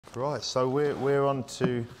Right, so we're on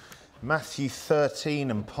to Matthew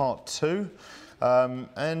 13 and part 2.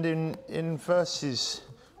 And in verses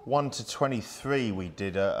 1 to 23 we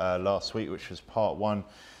did last week, which was part 1.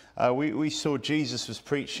 We saw Jesus was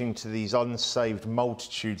preaching to these unsaved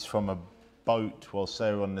multitudes from a boat whilst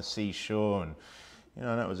they were on the seashore, and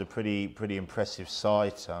that was a pretty impressive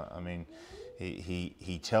sight. I mean,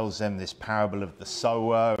 he tells them this parable of the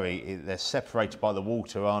sower. They're separated by the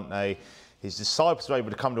water, aren't they? His disciples were able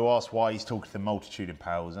to come to ask why he's talking to the multitude in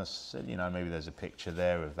parables. And I said, maybe there's a picture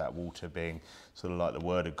there of that water being sort of like the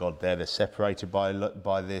word of God there. They're separated by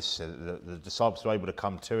this. The disciples were able to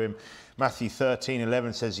come to him. Matthew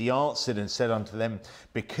 13:11 says, he answered and said unto them,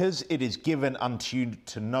 because it is given unto you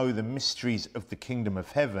to know the mysteries of the kingdom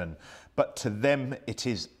of heaven, but to them it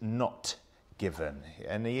is not given.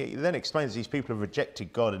 And he then explains these people have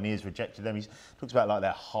rejected God and he has rejected them. He talks about like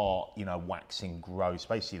their heart, waxing gross.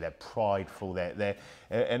 Basically, they're prideful.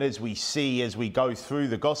 And as we go through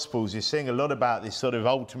the Gospels, you're seeing a lot about this sort of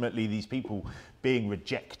ultimately these people being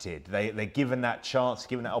rejected. They're given that chance,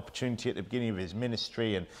 given that opportunity at the beginning of his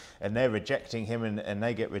ministry, and they're rejecting him and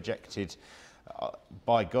they get rejected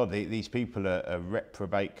by God. These people are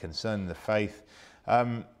reprobate concerning the faith.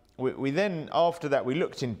 We then, after that, we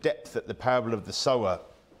looked in depth at the parable of the sower,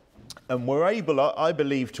 and we're able, I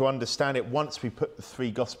believe, to understand it once we put the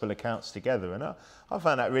three gospel accounts together. And I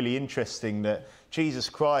found that really interesting that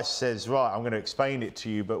Jesus Christ says, right, I'm going to explain it to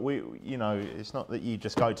you, but it's not that you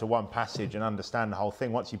just go to one passage and understand the whole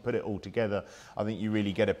thing. Once you put it all together, I think you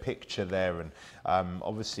really get a picture there. And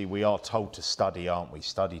obviously we are told to study, aren't we?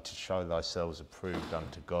 Study to show thyself approved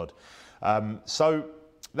unto God.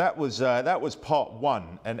 That was part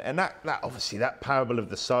 1, and that obviously that parable of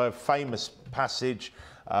the sower, famous passage,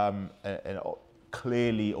 and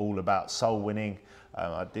clearly all about soul winning.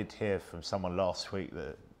 I did hear from someone last week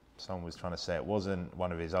that someone was trying to say it wasn't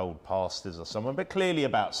one of his old pastors or someone, but clearly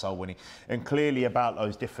about soul winning and clearly about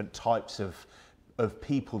those different types of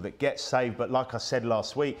people that get saved. But like I said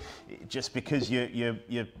last week, just because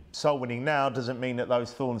you're soul winning now doesn't mean that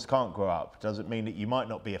those thorns can't grow up. Doesn't mean that you might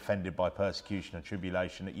not be offended by persecution or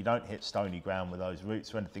tribulation, that you don't hit stony ground with those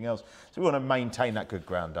roots or anything else. So we want to maintain that good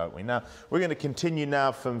ground, don't we? Now we're going to continue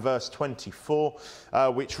now from verse 24,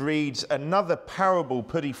 which reads, another parable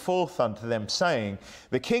put he forth unto them, saying,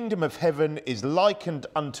 the kingdom of heaven is likened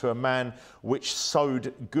unto a man which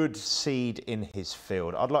sowed good seed in his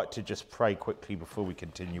field. I'd like to just pray quickly before we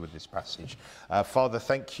continue with this passage. Father,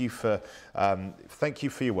 thank you for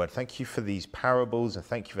your word. Thank you for these parables, and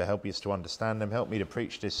thank you for helping us to understand them. Help me to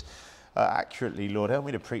preach this accurately, Lord. Help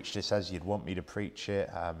me to preach this as you'd want me to preach it.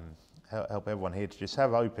 Help everyone here to just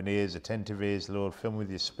have open ears, attentive ears, Lord. Fill me with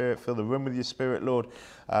your spirit. Fill the room with your spirit, Lord.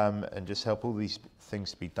 And just help all these things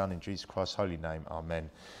to be done in Jesus Christ's holy name. Amen.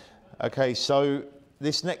 Okay, so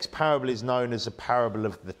this next parable is known as the parable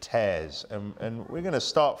of the tares. And we're going to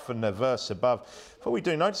start from the verse above. Before we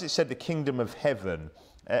do, notice it said the kingdom of heaven.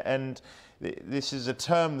 And this is a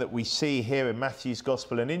term that we see here in Matthew's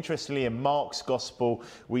gospel, and interestingly in Mark's gospel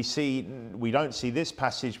we don't see this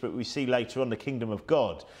passage, but we see later on the kingdom of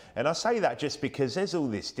God. And I say that just because there's all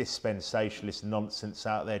this dispensationalist nonsense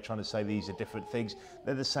out there trying to say these are different things.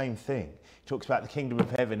 They're the same thing. He talks about the kingdom of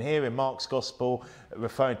heaven here in Mark's gospel,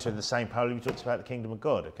 referring to the same parable. He talks about the kingdom of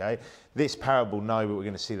God. Okay, this parable, no, but we're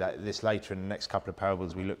going to see this later in the next couple of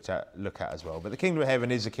parables we look at as well. But the kingdom of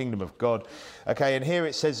heaven is the kingdom of God. Okay, and here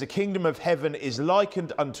it says the kingdom of heaven is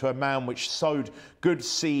likened unto a man which sowed good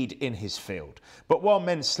seed in his field. But while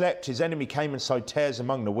men slept, his enemy came and sowed tares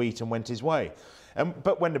among the wheat and went his way.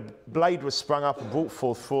 But when the blade was sprung up and brought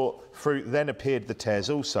forth fruit, then appeared the tares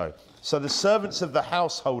also. So the servants of the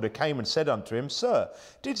householder came and said unto him, Sir,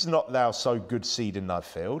 didst not thou sow good seed in thy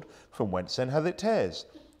field? From whence then hath it tares?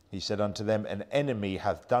 He said unto them, An enemy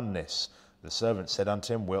hath done this. The servants said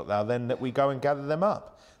unto him, Wilt thou then that we go and gather them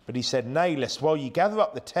up? But he said, Nay, lest while ye gather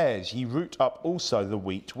up the tares, ye root up also the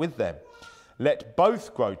wheat with them. Let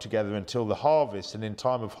both grow together until the harvest, and in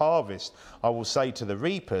time of harvest I will say to the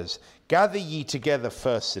reapers, Gather ye together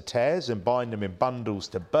first the tares, and bind them in bundles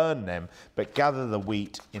to burn them, but gather the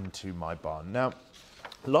wheat into my barn. Now,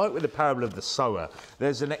 like with the parable of the sower,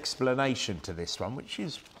 there's an explanation to this one, which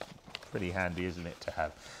is pretty handy, isn't it, to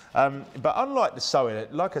have? But unlike the sower,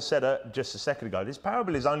 like I said just a second ago, this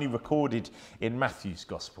parable is only recorded in Matthew's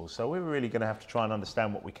gospel. So we're really going to have to try and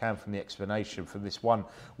understand what we can from the explanation, from this one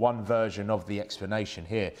version of the explanation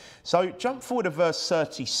here. So jump forward to verse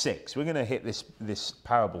 36. We're going to hit this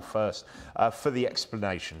parable first for the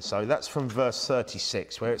explanation. So that's from verse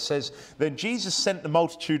 36, where it says, Then Jesus sent the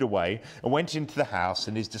multitude away and went into the house,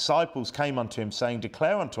 and his disciples came unto him, saying,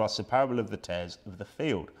 Declare unto us the parable of the tares of the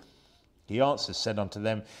field. He answered, said unto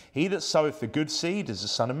them, He that soweth the good seed is the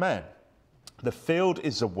Son of Man. The field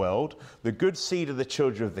is the world, the good seed are the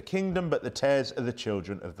children of the kingdom, but the tares are the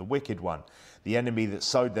children of the wicked one. The enemy that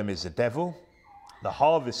sowed them is the devil. The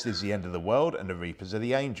harvest is the end of the world, and the reapers are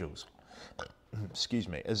the angels. Excuse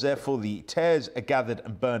me. As therefore the tares are gathered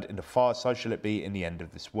and burned into fire, so shall it be in the end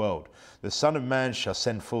of this world. The Son of Man shall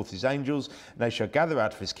send forth his angels, and they shall gather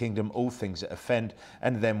out of his kingdom all things that offend,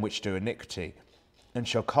 and them which do iniquity, and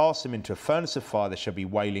shall cast them into a furnace of fire. There shall be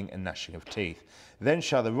wailing and gnashing of teeth. Then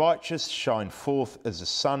shall the righteous shine forth as the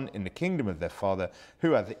sun in the kingdom of their Father.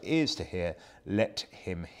 Who hath ears to hear, let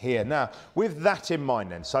him hear. Now, with that in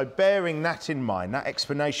mind then, so bearing that in mind, that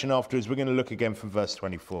explanation afterwards, we're going to look again from verse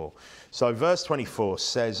 24. So verse 24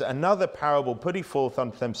 says, Another parable put he forth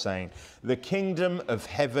unto them, saying, The kingdom of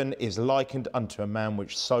heaven is likened unto a man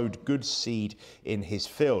which sowed good seed in his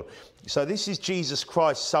field. So this is Jesus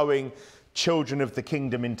Christ sowing children of the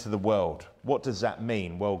kingdom into the world. What does that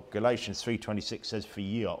mean? Well, Galatians 3:26 says, For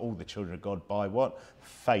ye are all the children of God by what?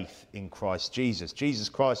 Faith in Christ Jesus. Jesus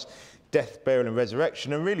Christ, death, burial and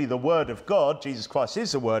resurrection, and really the word of God, Jesus Christ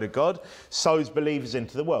is the word of God, sows believers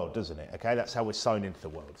into the world, doesn't it? Okay, that's how we're sown into the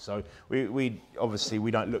world. So we obviously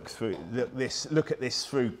we don't look at this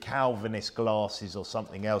through Calvinist glasses or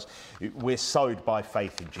something else. We're sowed by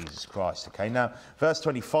faith in Jesus Christ. Okay, now verse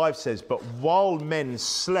 25 says, But while men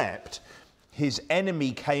slept, his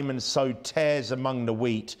enemy came and sowed tares among the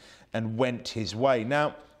wheat and went his way.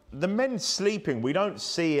 Now, the men sleeping, we don't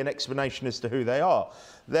see an explanation as to who they are.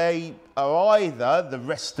 They are either the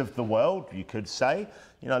rest of the world, you could say.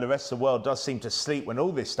 You know, the rest of the world does seem to sleep when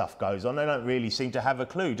all this stuff goes on. They don't really seem to have a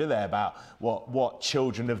clue, do they, about what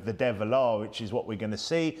children of the devil are, which is what we're going to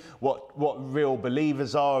see, what real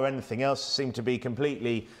believers are, or anything else. Seem to be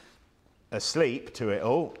completely asleep to it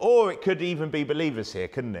all. Or it could even be believers here,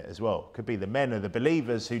 couldn't it, as well? Could be the men or the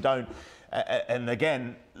believers who don't, and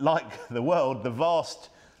again, like the world, the vast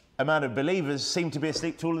amount of believers seem to be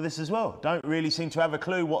asleep to all of this as well. Don't really seem to have a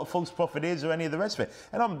clue what a false prophet is or any of the rest of it.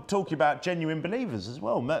 And I'm talking about genuine believers as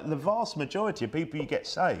well. The vast majority of people who get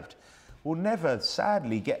saved will never,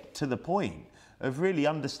 sadly, get to the point of really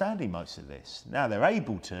understanding most of this. Now, they're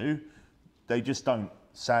able to, they just don't,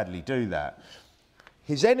 sadly, do that.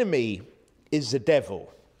 His enemy is the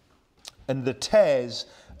devil, and the tares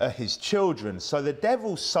are his children. So the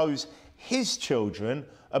devil sows his children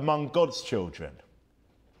among God's children.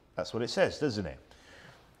 That's what it says, doesn't it?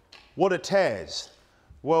 What are tares?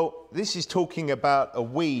 Well, this is talking about a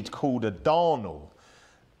weed called a darnel,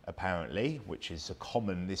 apparently, which is a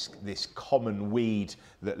common, this common weed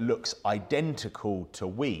that looks identical to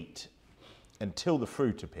wheat until the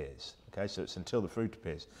fruit appears. Okay, so it's until the fruit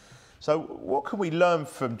appears. So what can we learn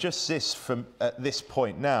from just this from at this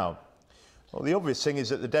point now? Well, the obvious thing is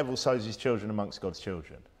that the devil sows his children amongst God's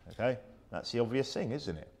children. Okay, that's the obvious thing,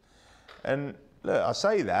 isn't it? And look, I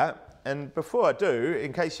say that, and before I do,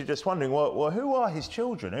 in case you're just wondering, well, who are his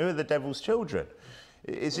children? Who are the devil's children?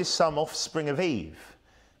 Is this some offspring of Eve?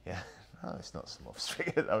 Yeah, no, it's not some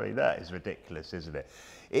offspring. I mean, that is ridiculous, isn't it?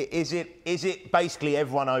 Is it basically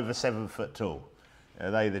everyone over 7 foot tall? Are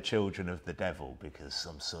they the children of the devil because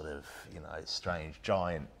some sort of, strange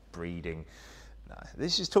giant breeding? No,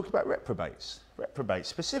 this is talking about reprobates. Reprobates.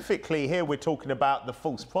 Specifically here we're talking about the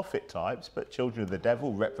false prophet types, but children of the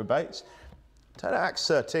devil, reprobates. Turn to Acts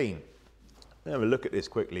 13. Let me have a look at this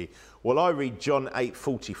quickly. Well, I read John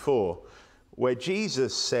 8:44, where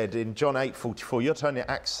Jesus said in John 8:44, you're turning to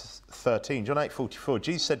Acts 13, John 8:44,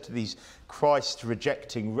 Jesus said to these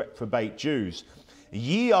Christ-rejecting reprobate Jews,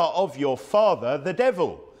 Ye are of your father, the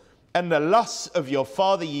devil, and the lusts of your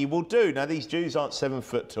father ye will do. Now, these Jews aren't 7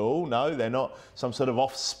 foot tall. No, they're not some sort of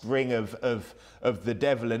offspring of the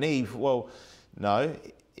devil and Eve. Well, no.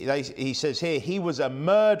 He says here, he was a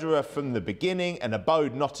murderer from the beginning and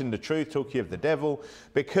abode not in the truth, talking of the devil,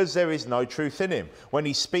 because there is no truth in him. When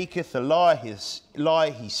he speaketh a lie,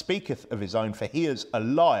 he speaketh of his own, for he is a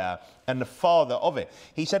liar and the father of it.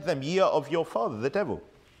 He said to them, Ye are of your father, the devil.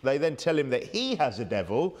 They then tell him that he has a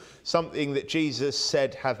devil, something that Jesus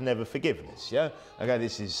said hath never forgiveness. Yeah? Okay,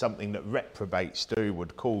 this is something that reprobates do,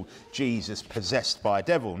 would call Jesus possessed by a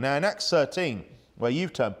devil. Now in Acts 13, where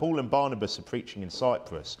you've turned, Paul and Barnabas are preaching in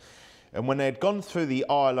Cyprus. And when they had gone through the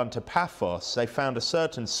isle unto Paphos, they found a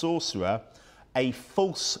certain sorcerer, a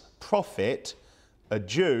false prophet, a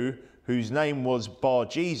Jew, whose name was Bar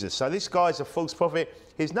Jesus. So this guy's a false prophet.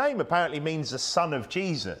 His name apparently means the son of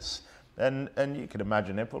Jesus. And you can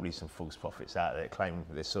imagine there are probably some false prophets out there claiming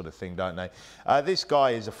this sort of thing, don't they? This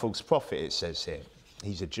guy is a false prophet, it says here.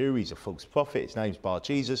 He's a Jew, he's a false prophet, his name's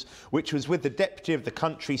Bar-Jesus, which was with the deputy of the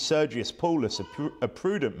country, Sergius Paulus, a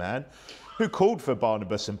prudent man, who called for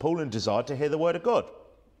Barnabas and Paul and desired to hear the word of God.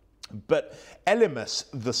 But Elymas,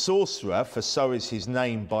 the sorcerer, for so is his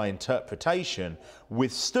name by interpretation,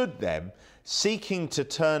 withstood them, seeking to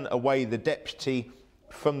turn away the deputy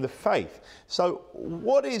from the faith. So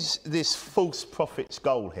what is this false prophet's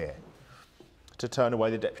goal here? To turn away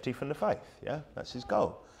the deputy from the faith. Yeah, that's his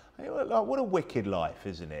goal. What a wicked life,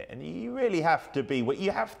 isn't it? And you really have to be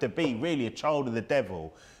really a child of the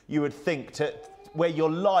devil, you would think, where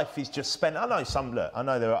your life is just spent. I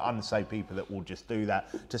know there are unsaved people that will just do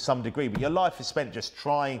that to some degree, but your life is spent just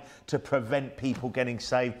trying to prevent people getting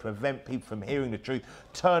saved, prevent people from hearing the truth,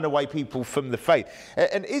 turn away people from the faith.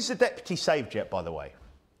 And is the deputy saved yet, by the way?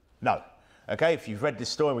 No. Okay, if you've read this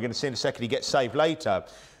story, we're going to see in a second he gets saved later.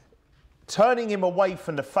 Turning him away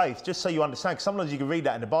from the faith, just so you understand, because sometimes you can read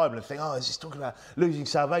that in the Bible and think, oh, is this talking about losing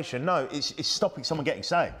salvation? No, it's stopping someone getting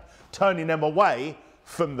saved. Turning them away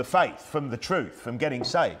from the faith, from the truth, from getting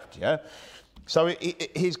saved, yeah? So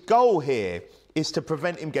his goal here is to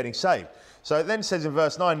prevent him getting saved. So it then says in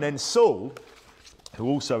verse 9, then Saul, who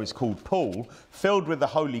also is called Paul, filled with the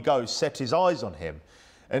Holy Ghost, set his eyes on him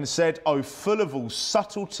and said, O full of all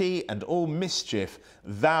subtlety and all mischief,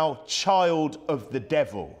 thou child of the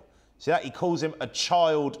devil. See that? He calls him a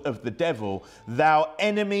child of the devil. Thou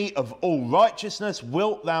enemy of all righteousness,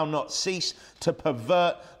 wilt thou not cease to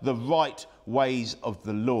pervert the right ways of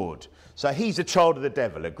the Lord? So he's a child of the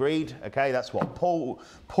devil, agreed? Okay, that's what Paul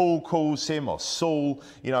calls him, or Saul,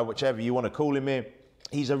 whichever you want to call him here.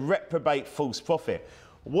 He's a reprobate false prophet.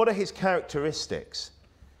 What are his characteristics?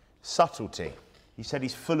 Subtlety. He said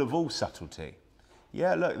he's full of all subtlety.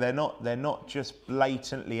 Yeah, look, they're not just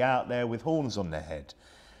blatantly out there with horns on their head.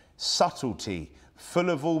 Subtlety,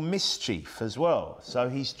 full of all mischief as well. So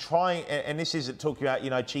he's trying, and this isn't talking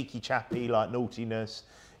about, cheeky chappy, like naughtiness,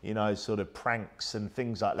 sort of pranks and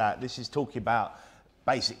things like that. This is talking about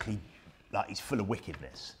basically like he's full of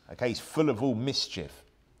wickedness. Okay, he's full of all mischief.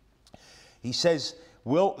 He says,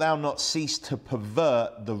 wilt thou not cease to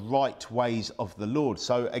pervert the right ways of the Lord?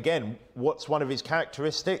 So again, what's one of his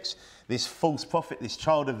characteristics? This false prophet, this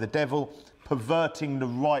child of the devil, perverting the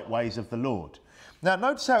right ways of the Lord. Now,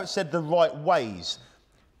 notice how it said the right ways,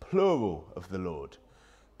 plural, of the Lord.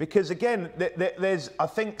 Because again, I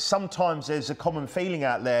think sometimes there's a common feeling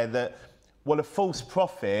out there that, well, a false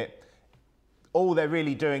prophet, all they're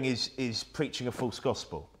really doing is preaching a false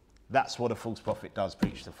gospel. That's what a false prophet does,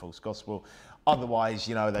 preach the false gospel. Otherwise,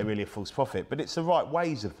 they're really a false prophet. But it's the right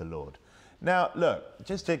ways of the Lord. Now, look,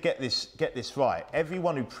 just to get this right,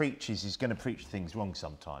 everyone who preaches is going to preach things wrong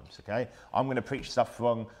sometimes, okay? I'm going to preach stuff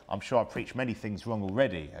wrong. I'm sure I've preached many things wrong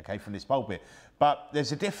already, okay, from this pulpit. But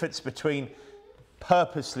there's a difference between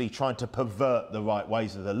purposely trying to pervert the right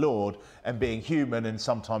ways of the Lord and being human and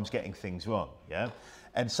sometimes getting things wrong, yeah?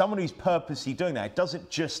 And someone who's purposely doing that, it doesn't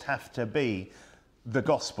just have to be the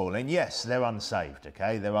gospel. And yes, they're unsaved,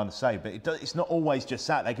 okay? They're unsaved, but it's not always just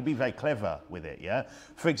that. They can be very clever with it, yeah?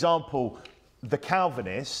 For example, the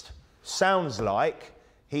Calvinist sounds like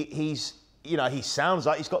he sounds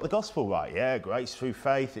like he's got the gospel right, yeah? Grace through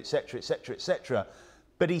faith, etc., etc., etc.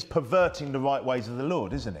 But he's perverting the right ways of the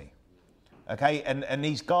Lord, isn't he? Okay, and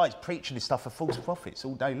these guys preaching this stuff are false prophets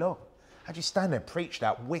all day long. How do you stand there and preach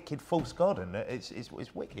that wicked false God? And it's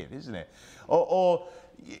wicked, isn't it? Or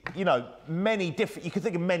many different, you can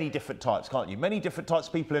think of many different types, can't you? Many different types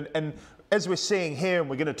of people. And as we're seeing here and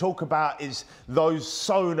we're going to talk about is those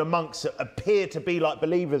sown amongst that appear to be like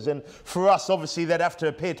believers. And for us, obviously, they'd have to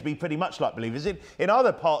appear to be pretty much like believers. In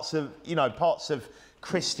other parts of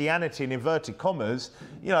Christianity, in inverted commas,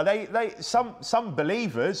 some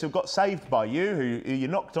believers who got saved by you, who you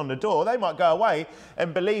knocked on the door, they might go away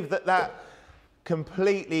and believe that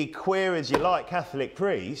completely queer as you like Catholic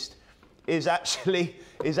priest is actually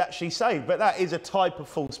saved. But that is a type of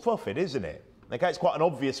false prophet, isn't it? Okay, it's quite an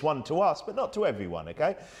obvious one to us, but not to everyone,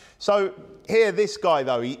 okay? So here, this guy,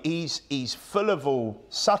 though, he's full of all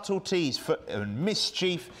subtleties and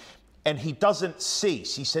mischief, and he doesn't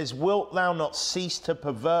cease. He says, wilt thou not cease to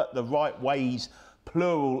pervert the right ways,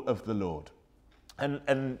 plural, of the Lord?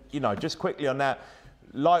 And just quickly on that,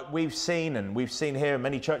 like we've seen here, and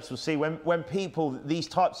many churches will see, when people, these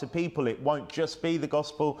types of people, it won't just be the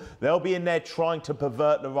gospel. They'll be in there trying to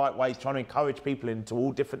pervert the right ways, trying to encourage people into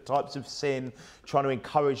all different types of sin, trying to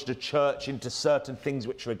encourage the church into certain things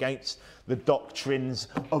which are against the doctrines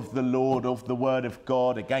of the Lord, of the Word of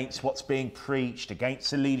God, against what's being preached,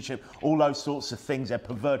 against the leadership, all those sorts of things. They're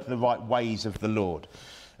perverting the right ways of the Lord.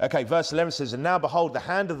 Okay, verse 11 says, and now behold, the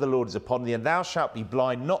hand of the Lord is upon thee, and thou shalt be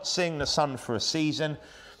blind, not seeing the sun for a season.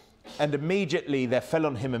 And immediately there fell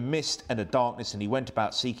on him a mist and a darkness, and he went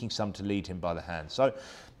about seeking some to lead him by the hand. So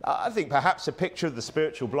I think perhaps a picture of the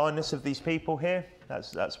spiritual blindness of these people here.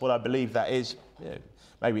 That's what I believe that is. Yeah,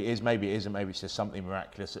 maybe it is, maybe it isn't, maybe it's just something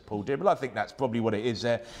miraculous that Paul did, but I think that's probably what it is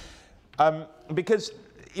there. Because,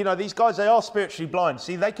 you know, these guys, they are spiritually blind.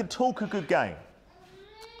 See, they can talk a good game.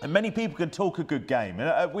 And many people can talk a good game.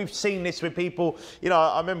 And we've seen this with people. You know,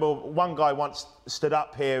 I remember one guy once stood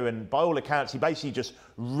up here and by all accounts, he basically just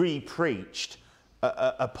re-preached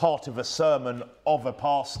a part of a sermon of a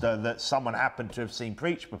pastor that someone happened to have seen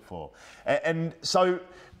preached before. And so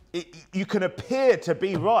you can appear to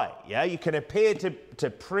be right, yeah? You can appear to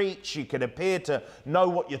preach, you can appear to know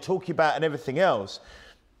what you're talking about and everything else.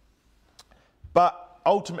 But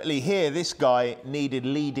ultimately here, this guy needed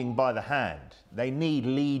leading by the hand. They need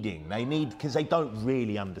leading. They need, because they don't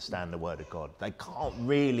really understand the Word of God. They can't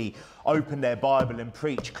really open their Bible and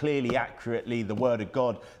preach clearly, accurately the Word of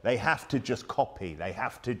God. They have to just copy. They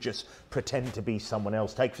have to just pretend to be someone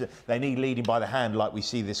else. They need leading by the hand, like we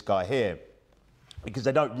see this guy here, because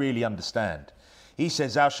they don't really understand. He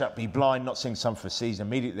says, thou shalt be blind, not seeing sun for a season.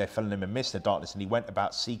 Immediately they fell in him and missed the darkness, and he went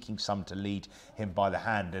about seeking some to lead him by the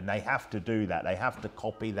hand. And they have to do that. They have to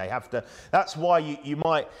copy. They have to. That's why you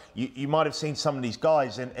might have seen some of these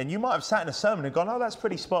guys, and you might have sat in a sermon and gone, oh, that's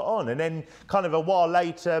pretty spot on. And then kind of a while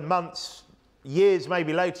later, months, years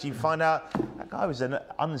maybe later, you find out that guy was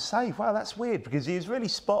unsaved. Wow, that's weird, because he was really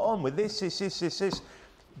spot on with this,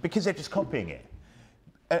 because they're just copying it.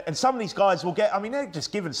 And some of these guys will get, I mean, they're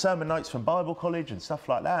just given sermon notes from Bible college and stuff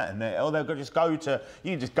like that. And they'll just go to,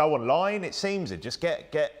 you can just go online, it seems, and just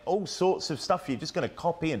get all sorts of stuff you're just going to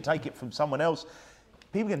copy and take it from someone else.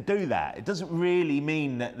 People can do that. It doesn't really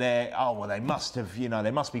mean that they must have, you know,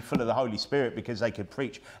 they must be full of the Holy Spirit because they could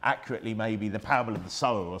preach accurately maybe the parable of the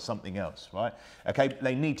sower or something else, right? Okay,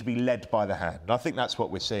 they need to be led by the hand. And I think that's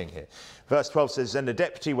what we're seeing here. Verse 12 says, and the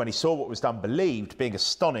deputy, when he saw what was done, believed, being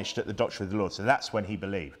astonished at the doctrine of the Lord. So that's when he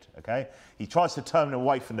believed, okay? He tries to turn them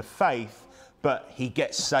away from the faith, but he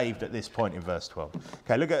gets saved at this point in verse 12.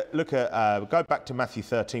 Okay, go back to Matthew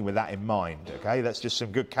 13 with that in mind, okay? That's just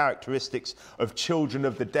some good characteristics of children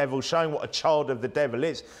of the devil, showing what a child of the devil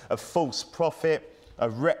is, a false prophet, a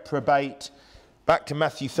reprobate. Back to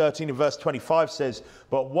Matthew 13 and verse 25 says,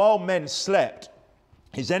 but while men slept,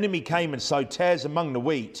 his enemy came and sowed tares among the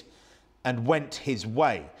wheat and went his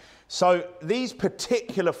way. So these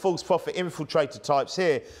particular false prophet infiltrator types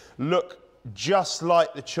here look just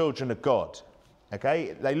like the children of God.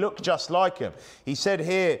 Okay, they look just like him. He said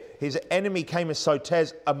here, his enemy came and sowed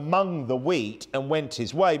tares among the wheat and went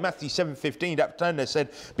his way. Matthew 7:15, that Taverner said,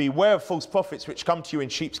 beware of false prophets which come to you in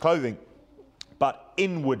sheep's clothing, but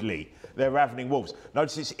inwardly they're ravening wolves.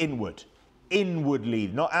 Notice it's inward. Inwardly,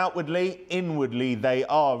 not outwardly, inwardly they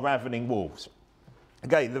are ravening wolves.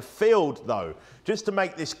 Okay, the field though, just to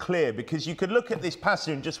make this clear, because you could look at this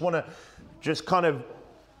passage and just want to just kind of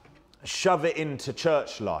shove it into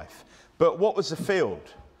church life. But what was the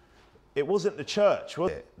field? It wasn't the church,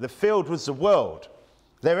 was it? The field was the world.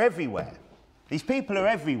 They're everywhere. These people are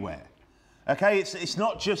everywhere. Okay, it's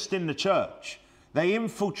not just in the church. They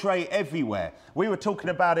infiltrate everywhere. We were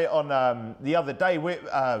talking about it on the other day,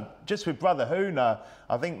 just with Brother Hoon. I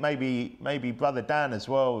think maybe Brother Dan as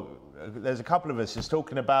well. There's a couple of us just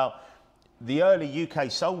talking about the early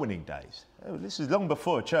UK soul winning days. This is long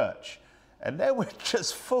before church. And there were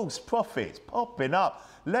just false prophets popping up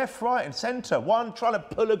left, right and centre. One trying to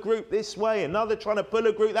pull a group this way, another trying to pull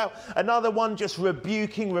a group that way, another one just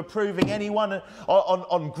rebuking, reproving anyone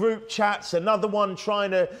on group chats, another one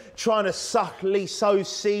trying to subtly sow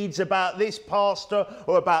seeds about this pastor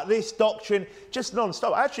or about this doctrine, just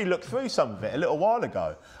non-stop. I actually looked through some of it a little while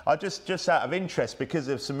ago. I just out of interest, because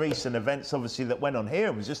of some recent events obviously that went on here,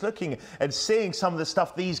 and was just looking and seeing some of the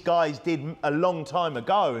stuff these guys did a long time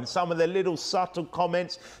ago, and some of the little subtle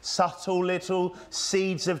comments, subtle little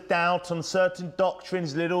seeds of doubt on certain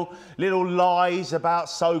doctrines, little lies about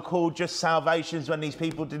so-called just salvations when these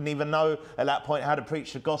people didn't even know at that point how to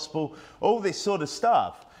preach the gospel, all this sort of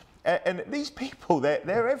stuff. And these people,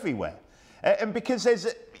 they're everywhere. And because there's,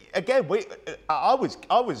 again, I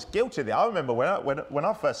was guilty of it. I remember when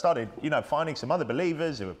I first started, you know, finding some other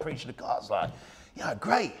believers who were preaching the gospel. I was like, yeah,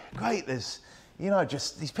 great. There's, you know,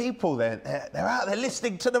 just these people, they're out there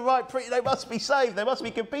listening to the right preaching. They must be saved. They must be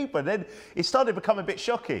good people. And then it started to become a bit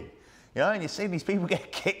shocking. You know, and you're seeing these people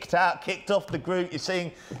get kicked out, kicked off the group. You're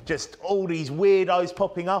seeing just all these weirdos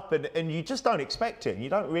popping up, and you just don't expect it. And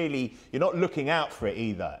you're not looking out for it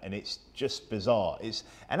either. And it's just bizarre.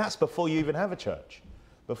 And that's before you even have a church.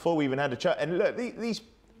 Before we even had a church. And look, these,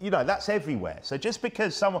 you know, that's everywhere. So just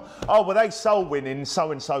because someone, oh, well, they soul win in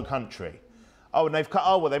so-and-so country. Oh, and they've cut,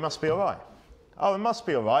 oh, well, they must be all right. Oh, it must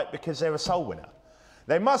be all right because they're a soul winner.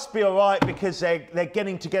 They must be all right because they're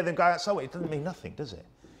getting together and going out. So it doesn't mean nothing, does it?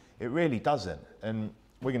 It really doesn't. And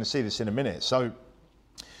we're going to see this in a minute. So,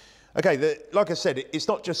 okay, like I said, it's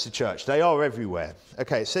not just the church. They are everywhere.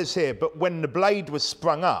 Okay, it says here, but when the blade was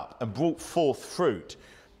sprung up and brought forth fruit,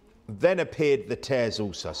 then appeared the tares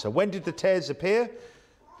also. So when did the tares appear?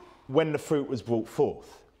 When the fruit was brought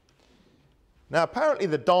forth. Now, apparently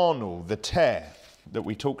the darnel, the tare that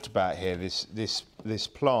we talked about here, this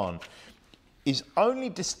plant, is only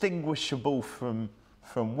distinguishable from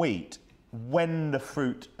wheat when the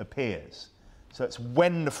fruit appears. So it's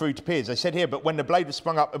when the fruit appears. They said here, but when the blade was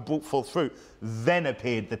sprung up and brought forth fruit, then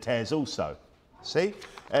appeared the tares also. See?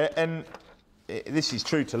 And this is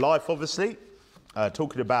true to life, obviously.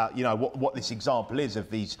 Talking about, you know, what this example is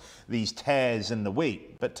of these tares and the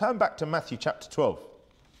wheat. But turn back to Matthew chapter 12.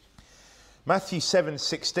 Matthew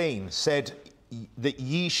 7:16 said that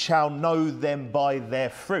ye shall know them by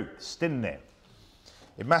their fruits, didn't it?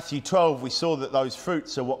 In Matthew 12, we saw that those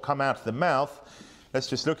fruits are what come out of the mouth. Let's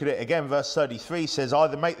just look at it again. Verse 33 says,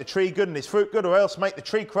 either make the tree good and his fruit good, or else make the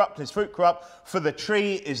tree corrupt and his fruit corrupt, for the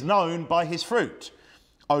tree is known by his fruit.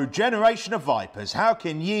 O generation of vipers, how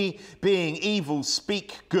can ye, being evil,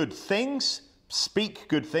 speak good things? Speak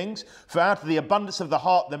good things. For out of the abundance of the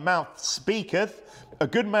heart the mouth speaketh. A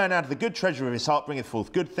good man out of the good treasure of his heart bringeth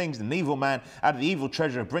forth good things, and an evil man out of the evil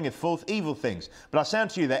treasure bringeth forth evil things. But I say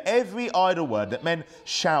unto you that every idle word that men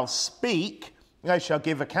shall speak, they shall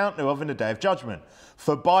give account thereof in the day of judgment.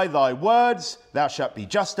 For by thy words thou shalt be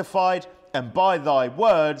justified, and by thy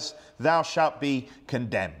words thou shalt be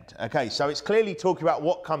condemned. Okay, so it's clearly talking about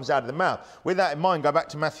what comes out of the mouth. With that in mind, go back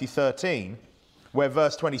to Matthew 13, where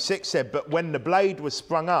verse 26 said, but when the blade was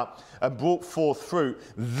sprung up and brought forth fruit,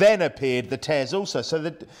 then appeared the tares also. So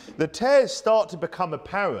the tares start to become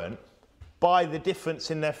apparent by the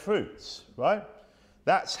difference in their fruits, right?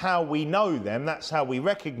 That's how we know them. That's how we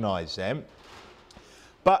recognize them.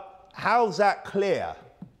 But how's that clear?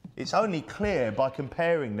 It's only clear by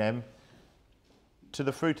comparing them to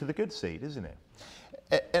the fruit of the good seed, isn't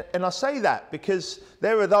it? And I say that because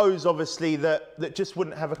there are those, obviously, that just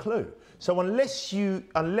wouldn't have a clue. So unless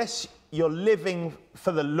you're living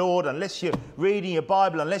for the Lord, unless you're reading your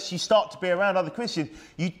Bible, unless you start to be around other Christians,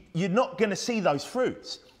 you're not going to see those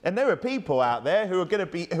fruits. And there are people out there who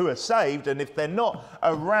are saved, and if they're not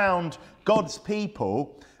around God's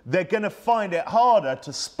people, they're going to find it harder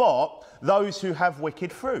to spot those who have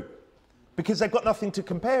wicked fruit because they've got nothing to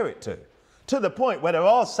compare it to the point where there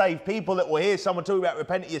are saved people that will hear someone talk about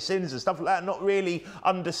repent of your sins and stuff like that and not really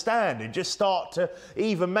understand and just start to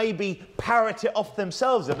even maybe parrot it off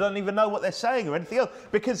themselves. They don't even know what they're saying or anything else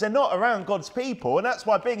because they're not around God's people. And that's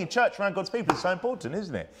why being in church around God's people is so important,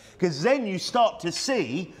 isn't it? Because then you start to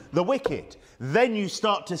see the wicked. Then you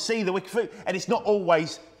start to see the wicked fruit. And it's not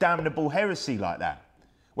always damnable heresy like that.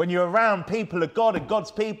 When you're around people of God and God's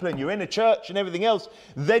people and you're in a church and everything else,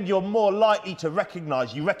 then you're more likely to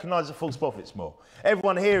recognise the false prophets more.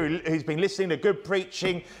 Everyone here who's been listening to good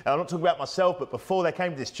preaching, and I'm not talking about myself, but before they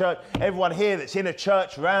came to this church, everyone here that's in a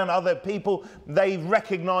church around other people, they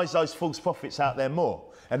recognise those false prophets out there more.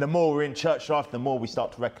 And the more we're in church life, the more we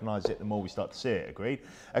start to recognise it, the more we start to see it, agreed?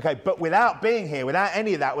 Okay, but without being here, without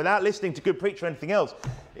any of that, without listening to good preaching or anything else,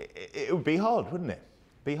 it would be hard, wouldn't it?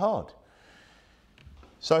 Be hard.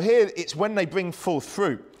 So here it's when they bring forth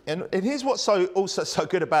fruit. And here's what's also so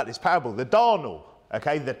good about this parable. The darnel,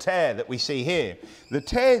 okay, the tare that we see here. The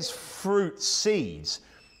tare's fruit seeds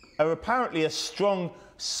are apparently a strong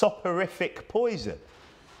soporific poison.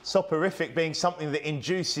 Soporific being something that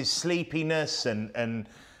induces sleepiness and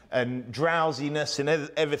drowsiness and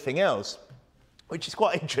everything else. Which is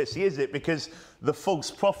quite interesting, isn't it? Because the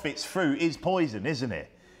false prophet's fruit is poison, isn't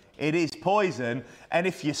it? It is poison, and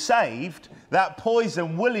if you're saved, that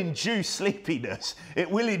poison will induce sleepiness.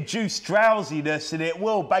 It will induce drowsiness, and it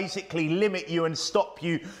will basically limit you and stop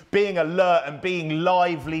you being alert and being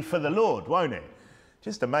lively for the Lord, won't it?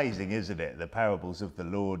 Just amazing, isn't it? The parables of the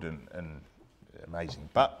Lord and amazing.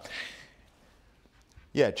 But,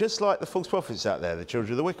 yeah, just like the false prophets out there, the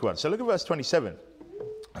children of the wicked one. So look at verse 27.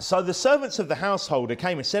 So the servants of the householder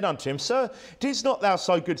came and said unto him, Sir, didst not thou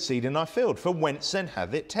sow good seed in thy field? From whence then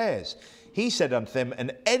hath it tares? He said unto them,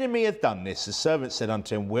 An enemy hath done this. The servants said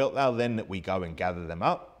unto him, Wilt thou then that we go and gather them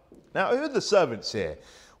up? Now, who are the servants here?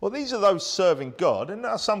 Well, these are those serving God. And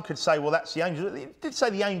now some could say, well, that's the angels. It did say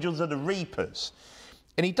the angels are the reapers.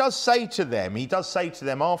 And he does say to them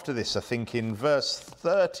after this, I think in verse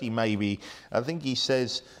 30 maybe, I think he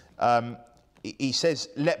says,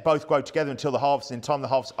 let both grow together until the harvest, and in time the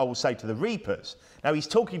harvest I will say to the reapers. Now he's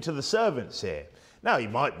talking to the servants here. Now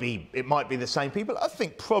it might be the same people. I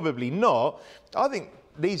think probably not. I think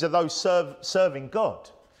these are those serving God.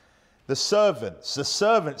 The servants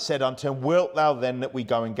said unto him, wilt thou then that we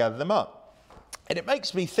go and gather them up? And it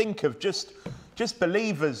makes me think of just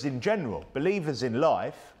believers in general, believers in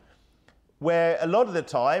life, where a lot of the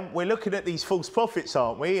time we're looking at these false prophets,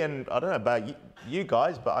 aren't we? And I don't know about you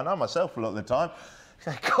guys, but I know myself a lot of the time.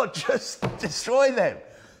 God, just destroy them.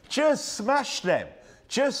 Just smash them.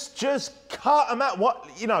 Just cut them out. What,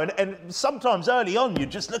 you know, and sometimes early on you're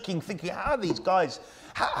just looking, thinking, how are these guys,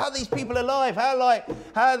 how are these people alive? How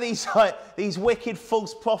are these wicked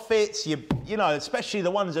false prophets, you know, especially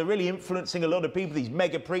the ones that are really influencing a lot of people, these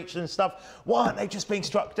mega preachers and stuff, why aren't they just being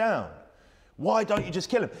struck down? Why don't you just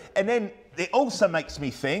kill them? And then it also makes me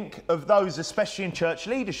think of those, especially in church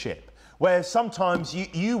leadership, where sometimes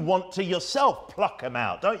you want to yourself pluck them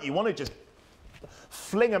out, don't you? You want to just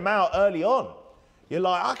fling them out early on. You're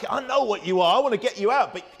like, I know what you are, I want to get you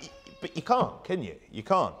out, but you can't, can you? You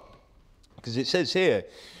can't. Because it says here,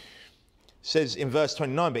 it says in verse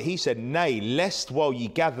 29, but he said, nay, lest while ye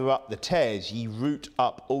gather up the tares, ye root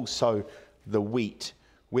up also the wheat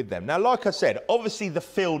with them. Now, like I said, obviously the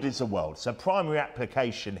field is the world. So primary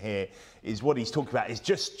application here is what he's talking about, is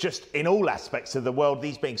just in all aspects of the world,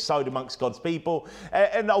 these being sowed amongst God's people.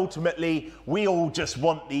 And ultimately, we all just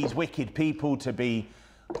want these wicked people to be,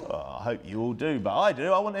 I hope you all do, but I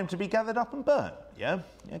do. I want them to be gathered up and burnt. Yeah?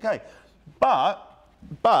 Okay. But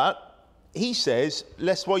he says,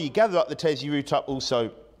 lest while you gather up the tares, you root up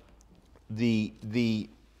also the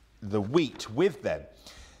wheat with them.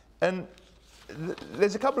 And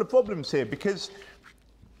there's a couple of problems here, because,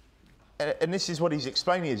 and this is what he's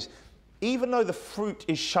explaining, is even though the fruit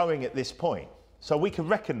is showing at this point, so we can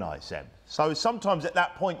recognize them. So sometimes at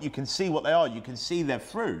that point you can see what they are, you can see their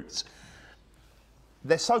fruits.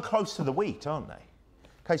 They're so close to the wheat, aren't they?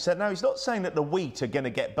 Okay, so now he's not saying that the wheat are going to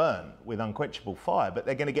get burnt with unquenchable fire, but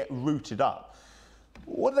they're going to get rooted up.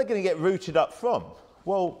 What are they going to get rooted up from?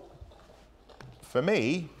 Well, for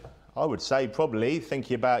me, I would say probably,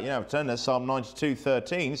 thinking about, turn to Psalm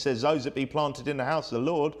 92:13, says, those that be planted in the house of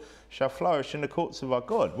the Lord shall flourish in the courts of our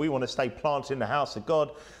God. We want to stay planted in the house of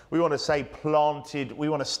God. We want to stay planted. We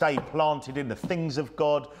want to stay planted in the things of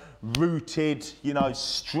God, rooted,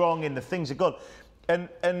 strong in the things of God.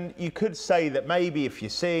 And you could say that maybe if you're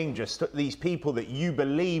seeing just these people that you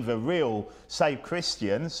believe are real saved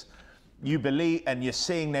Christians, you believe, and you're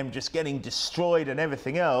seeing them just getting destroyed and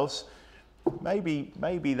everything else,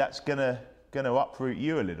 maybe that's gonna uproot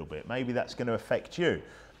you a little bit. Maybe that's going to affect you.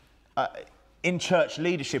 In church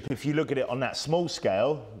leadership, if you look at it on that small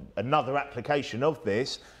scale, another application of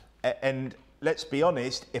this, and let's be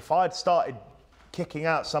honest, if I'd started kicking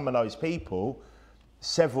out some of those people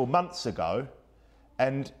several months ago,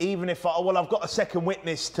 and even if I've got a second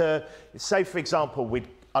witness to, say for example,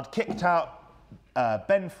 I'd kicked out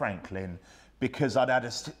Ben Franklin because I'd had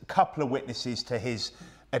a couple of witnesses to his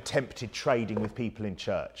attempted trading with people in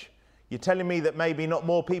church. You're telling me that maybe not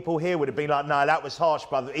more people here would have been like, no, that was harsh,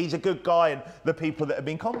 brother. He's a good guy, and the people that have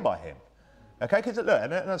been conned by him. Okay, because look,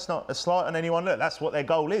 and that's not a slight on anyone. Look, that's what their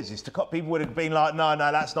goal is to cut. People would have been like, no,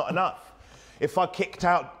 that's not enough. If I'd kicked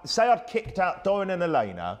out Dorian and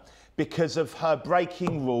Elena because of her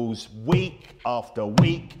breaking rules week after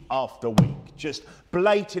week after week, just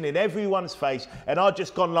blatant in everyone's face, and I'd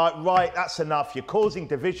just gone like, right, that's enough, you're causing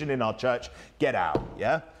division in our church, get out,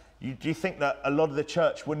 yeah? Do you think that a lot of the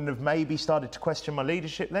church wouldn't have maybe started to question my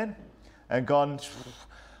leadership then? And gone,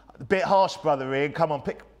 a bit harsh, brother Ian, come on,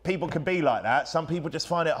 people can be like that. Some people just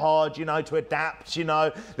find it hard, to adapt,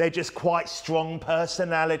 they're just quite strong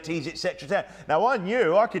personalities, etc. Now,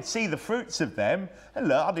 I could see the fruits of them, and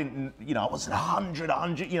look, I didn't, I wasn't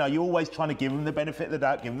 100, you're always trying to give them the benefit of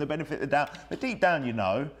the doubt, but deep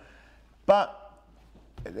down, but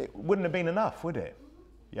it wouldn't have been enough, would it?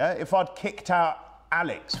 Yeah, if I'd kicked out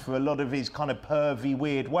Alex for a lot of his kind of pervy,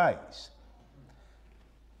 weird ways,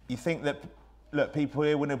 you think that, look, people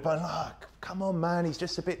here wouldn't have been like, come on, man, he's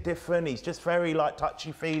just a bit different. He's just very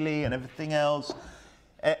touchy-feely and everything else.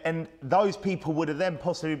 And those people would have then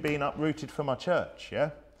possibly been uprooted from our church,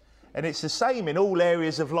 yeah? And it's the same in all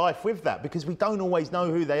areas of life with that, because we don't always know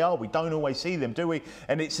who they are. We don't always see them, do we?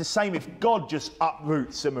 And it's the same if God just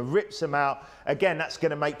uproots them and rips them out. Again, that's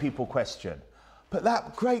going to make people question. But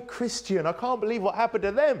that great Christian, I can't believe what happened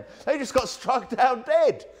to them. They just got struck down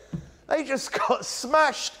dead. They just got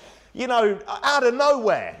smashed, out of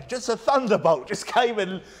nowhere. Just a thunderbolt just came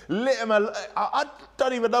and lit them. I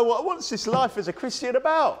don't even know what's this life as a Christian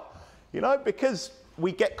about, because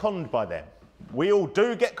we get conned by them. We all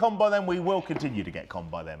do get conned by them. We will continue to get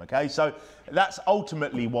conned by them, okay? So that's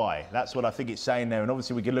ultimately why. That's what I think it's saying there. And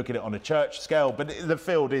obviously we can look at it on a church scale, but the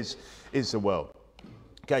field is the world.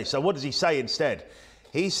 Okay, so what does he say instead?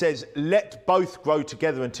 He says, let both grow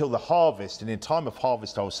together until the harvest, and in time of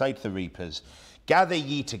harvest I will say to the reapers, gather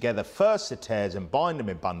ye together first the tares and bind them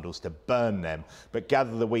in bundles to burn them, but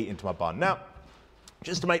gather the wheat into my barn. Now,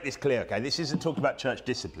 just to make this clear, okay, this isn't talking about church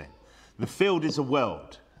discipline. The field is a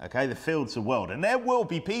world, okay? The field's a world. And there will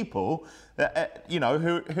be people that,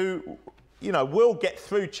 who will get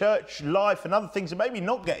through church life and other things and maybe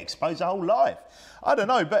not get exposed their whole life. I don't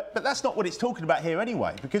know, but that's not what it's talking about here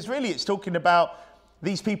anyway, because really it's talking about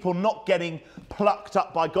these people not getting plucked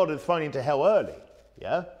up by God and thrown into hell early,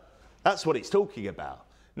 yeah? That's what it's talking about.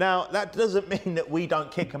 Now, that doesn't mean that we don't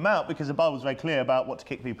kick them out, because the Bible's very clear about what to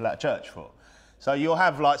kick people out of church for. So you'll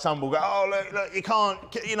have like some will go, oh, look, you can't,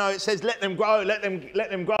 it says let them grow, let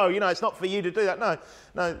them grow. It's not for you to do that. No,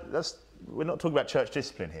 we're not talking about church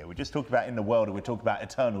discipline here. We're just talking about in the world, and we're talking about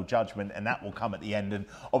eternal judgment, and that will come at the end. And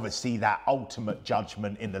obviously that ultimate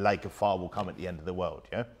judgment in the lake of fire will come at the end of the world,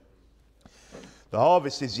 yeah? The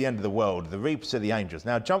harvest is the end of the world. The reapers are the angels.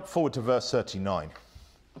 Now jump forward to verse 39.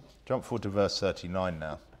 Jump forward to verse 39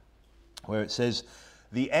 now, where it says,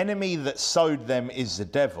 the enemy that sowed them is the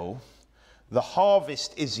devil. The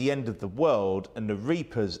harvest is the end of the world, and the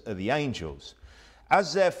reapers are the angels.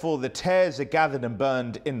 As therefore the tares are gathered and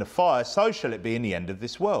burned in the fire, so shall it be in the end of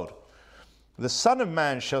this world. The Son of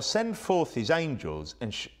Man shall send forth his angels,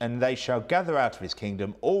 and they shall gather out of his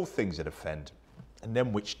kingdom all things that offend, and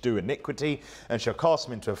them which do iniquity, and shall cast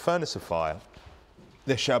them into a furnace of fire.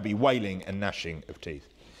 There shall be wailing and gnashing of teeth.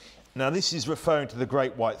 Now this is referring to the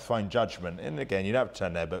great white throne judgment. And again, you don't have to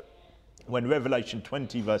turn there, but when Revelation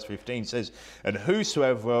 20 verse 15 says, and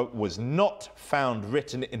whosoever was not found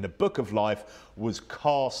written in the book of life was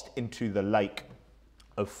cast into the lake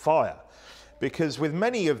of fire. Because with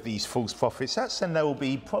many of these false prophets, that's when they will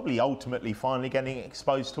be probably ultimately finally getting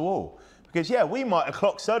exposed to all. Because yeah, we might have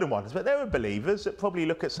clocked certain ones, but there are believers that probably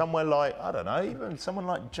look at somewhere like, I don't know, even someone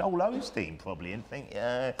like Joel Osteen probably, and think,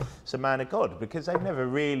 yeah, it's a man of God, because they've never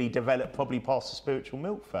really developed probably past the spiritual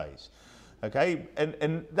milk phase. Okay,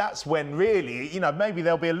 and that's when really, maybe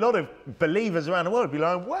there'll be a lot of believers around the world be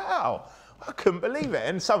like, wow, I couldn't believe it.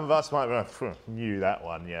 And some of us might knew that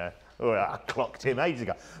one, yeah. Or I clocked him ages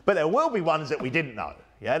ago. But there will be ones that we didn't know.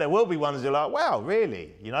 Yeah, there will be ones that are like, wow,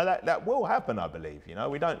 really? That will happen, I believe.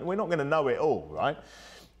 We're not going to know it all, right?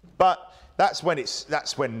 But that's when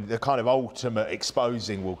the kind of ultimate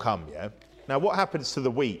exposing will come, yeah? Now, what happens to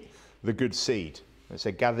the wheat, the good seed? It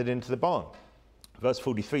said, gathered into the barn. Verse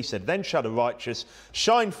 43 said, then shall the righteous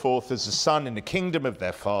shine forth as the sun in the kingdom of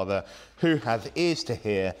their Father. Who hath ears to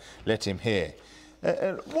hear, let him hear.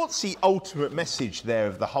 What's the ultimate message there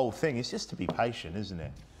of the whole thing? It's just to be patient, isn't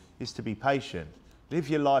it? It's to be patient. Live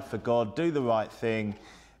your life for God, do the right thing,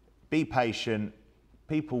 be patient.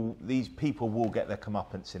 These people will get their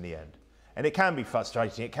comeuppance in the end. And it can be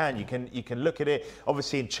frustrating, it can. You can look at it,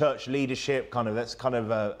 obviously in church leadership, that's kind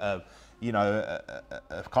of a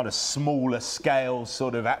kind of smaller scale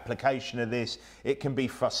sort of application of this. It can be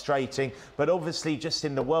frustrating, but obviously just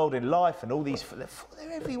in the world, in life, and all these, they're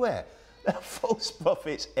everywhere. There are false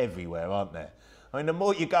prophets everywhere, aren't there? I mean, the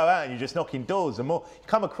more you go out and you're just knocking doors, the more you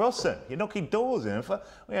come across them. You're knocking doors in.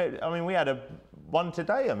 We had one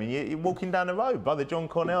today. I mean, you're walking down the road. Brother John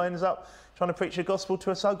Cornell ends up trying to preach the gospel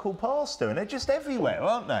to a so-called pastor, and they're just everywhere,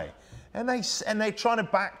 aren't they? And they're trying to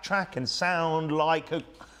backtrack and sound like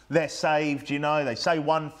they're saved, They say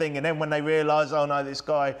one thing, and then when they realise, oh no, this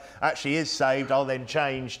guy actually is saved, I'll then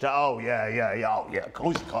change to, oh yeah, of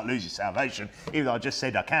course you can't lose your salvation, even though I just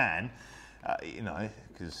said I can,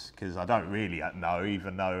 because I don't really know,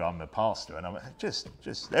 even though I'm a pastor, and I'm just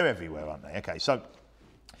they're everywhere, aren't they? Okay, so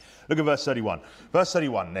look at verse 31. Verse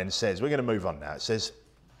 31 then says, we're going to move on now. It says,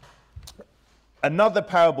 another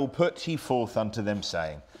parable put he forth unto them,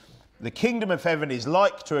 saying, the kingdom of heaven is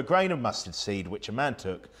like to a grain of mustard seed, which a man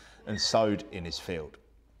took and sowed in his field,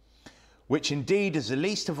 which indeed is the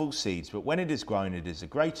least of all seeds, but when it is grown, it is the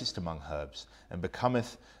greatest among herbs, and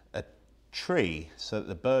becometh a tree, so that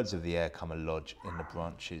the birds of the air come and lodge in the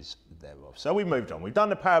branches thereof. So we moved on. We've done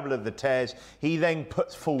the parable of the tares. He then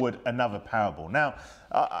puts forward another parable. Now,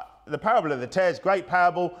 the parable of the tares, great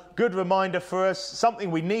parable, good reminder for us,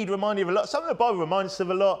 something we need reminding of a lot, something the Bible reminds us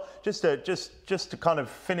of a lot, just to kind of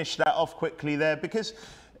finish that off quickly there, because,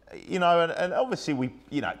 and obviously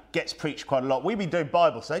gets preached quite a lot. We've been doing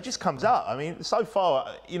Bible, so it just comes up. I mean, so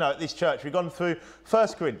far, at this church, we've gone through 1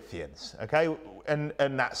 Corinthians, okay, and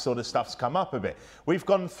that sort of stuff's come up a bit. We've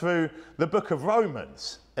gone through the book of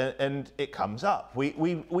Romans, and it comes up.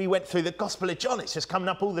 We went through the Gospel of John. It's just coming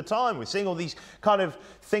up all the time. We're seeing all these kind of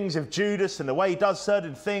things of Judas and the way he does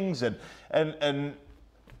certain things, and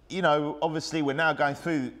obviously we're now going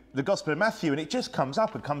through the Gospel of Matthew, and it just comes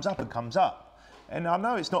up and comes up and comes up. And I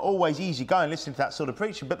know it's not always easy going listening to that sort of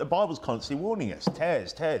preaching, but the Bible's constantly warning us.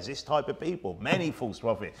 Tares, this type of people, many false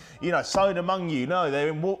prophets. You know, sown among you, no, they're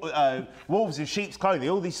in wolves in sheep's clothing,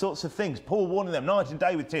 all these sorts of things. Paul warning them night and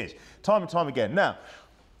day with tears, time and time again.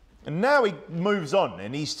 Now he moves on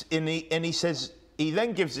and he says, he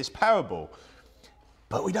then gives this parable,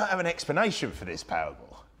 but we don't have an explanation for this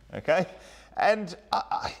parable, okay? And,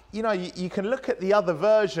 you know, you can look at the other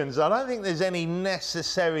versions. I don't think there's any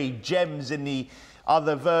necessary gems in the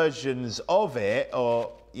other versions of it.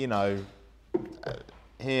 Or, you know,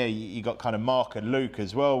 here you got kind of Mark and Luke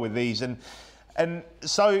as well with these. And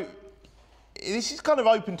so this is kind of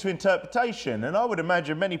open to interpretation. And I would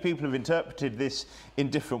imagine many people have interpreted this in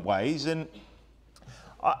different ways. And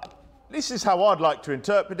this is how I'd like to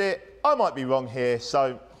interpret it. I might be wrong here,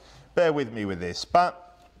 so bear with me with this. But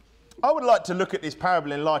I would like to look at this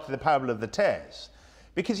parable in light of the parable of the tares,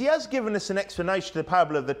 because he has given us an explanation of the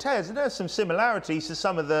parable of the tares, and there's some similarities to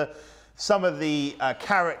some of the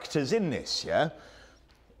characters in this. Yeah,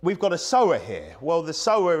 we've got a sower here. Well, the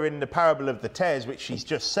sower in the parable of the tares, which he's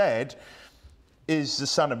just said, is the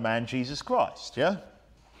Son of Man, Jesus Christ. Yeah,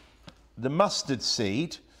 the mustard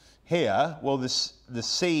seed here. Well, the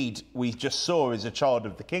seed we just saw is a child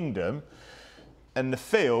of the kingdom. And the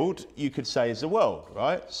field, you could say, is the world,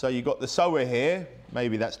 right? So you've got the sower here,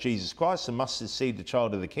 maybe that's Jesus Christ, the mustard seed, the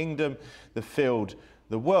child of the kingdom, the field,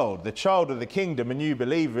 the world. The child of the kingdom, a new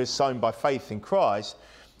believer, is sown by faith in Christ,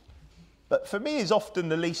 but for me is often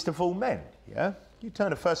the least of all men, yeah? You turn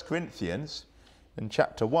to 1 Corinthians in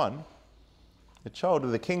chapter 1, the child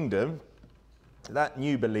of the kingdom, that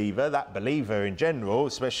new believer, that believer in general,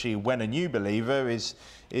 especially when a new believer is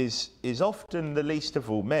often the least of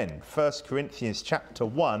all men. 1 Corinthians chapter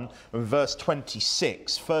 1 and verse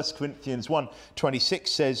 26. 1 Corinthians 1:26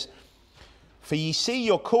 says, "For ye see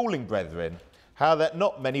your calling, brethren, how that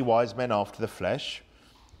not many wise men after the flesh,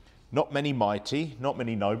 not many mighty, not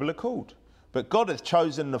many noble are called. But God hath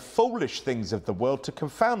chosen the foolish things of the world to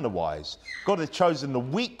confound the wise. God hath chosen the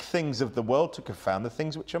weak things of the world to confound the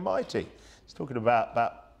things which are mighty." It's talking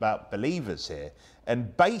about believers here.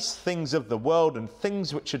 "And base things of the world and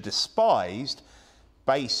things which are despised,"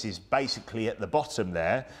 base is basically at the bottom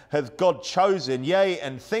there, "hath God chosen, yea,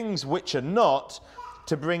 and things which are not,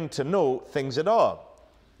 to bring to naught things that are,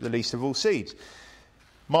 the least of all seeds."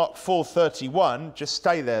 Mark 4:31, just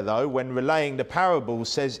stay there though, when relaying the parable,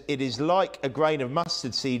 says, "It is like a grain of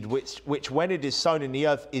mustard seed, which when it is sown in the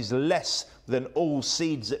earth is less than all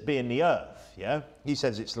seeds that be in the earth." Yeah, he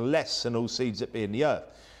says it's less than all seeds that be in the earth.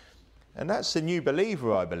 And that's the new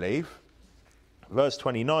believer, I believe. Verse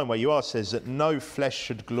 29, where you are, says that no flesh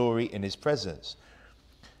should glory in his presence.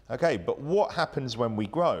 Okay, but what happens when we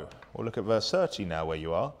grow? Well, look at verse 30 now, where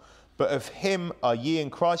you are. "But of him are ye in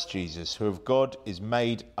Christ Jesus, who of God is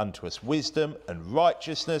made unto us wisdom and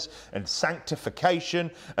righteousness and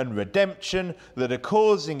sanctification and redemption, that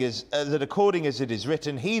according as it is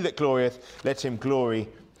written, he that glorieth, let him glory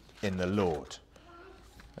in the Lord."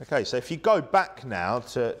 Okay, so if you go back now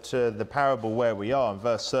to the parable where we are, in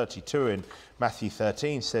verse 32 in Matthew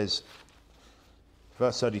 13 says,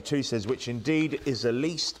 verse 32 says, "Which indeed is the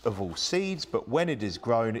least of all seeds, but when it is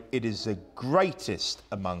grown, it is the greatest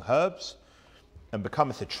among herbs, and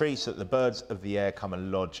becometh a tree, so that the birds of the air come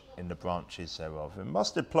and lodge in the branches thereof." And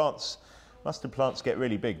mustard plants get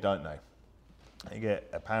really big, don't they? They get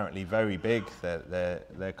apparently very big.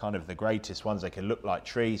 They're kind of the greatest ones. They can look like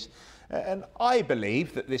trees. And I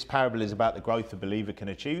believe that this parable is about the growth a believer can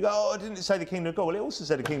achieve. Oh, didn't it say the kingdom of God? Well, it also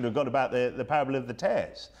said the kingdom of God about the parable of the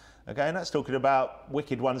tares. Okay, and that's talking about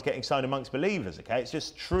wicked ones getting sown amongst believers. Okay, it's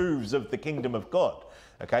just truths of the kingdom of God.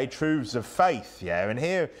 Okay, truths of faith. Yeah, and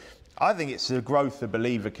here I think it's the growth a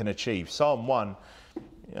believer can achieve. Psalm 1.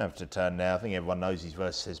 You don't have to turn now. I think everyone knows these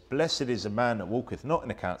verses. Says, "Blessed is a man that walketh not in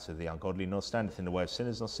the counsel of the ungodly, nor standeth in the way of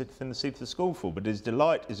sinners, nor sitteth in the seat of the scornful. But his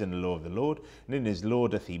delight is in the law of the Lord, and in his law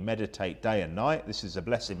doth he meditate day and night. This is a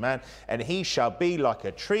blessed man. And he shall be like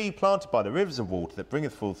a tree planted by the rivers of water, that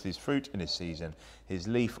bringeth forth his fruit in his season. His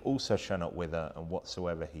leaf also shall not wither, and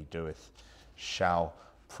whatsoever he doeth shall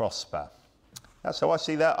prosper." That's how I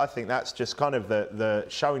see that. I think that's just kind of the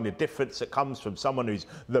showing the difference that comes from someone who's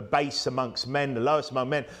the base amongst men, the lowest among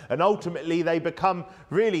men, and ultimately they become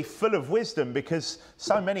really full of wisdom, because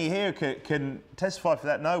so many here can testify for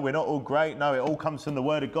that. No, we're not all great. No, it all comes from the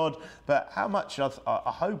Word of God. But how much I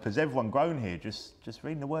hope has everyone grown here just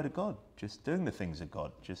reading the Word of God, just doing the things of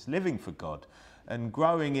God, just living for God, and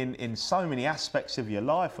growing in so many aspects of your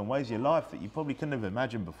life and ways of your life that you probably couldn't have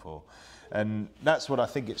imagined before. And that's what I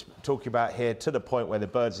think it's talking about here, to the point where the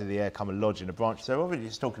birds of the air come and lodge in a branch. So obviously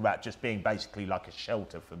it's talking about just being basically like a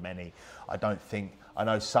shelter for many. I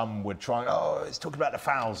know some would try, it's talking about the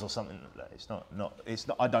fowls or something. It's not,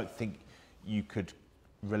 I don't think you could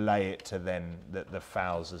relay it to then the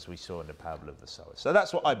fowls as we saw in the parable of the sower. So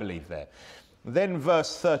that's what I believe there. Then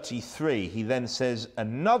verse 33, he then says,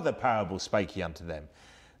 another parable spake he unto them.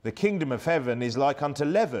 The kingdom of heaven is like unto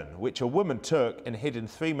leaven, which a woman took and hid in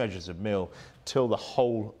 3 measures of meal till the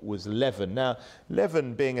whole was leavened. Now,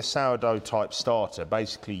 leaven being a sourdough type starter,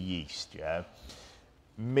 basically yeast, yeah?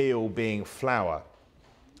 Meal being flour.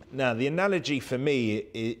 Now, the analogy for me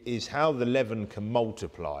is how the leaven can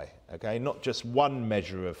multiply, okay? Not just 1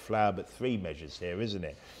 measure of flour, but 3 measures here, isn't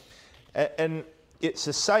it? And it's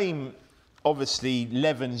the same, obviously,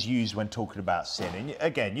 leaven's used when talking about sin. And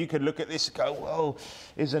again, you could look at this and go, well,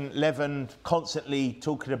 isn't leaven constantly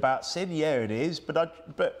talking about sin? Yeah, it is,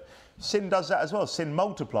 but sin does that as well. Sin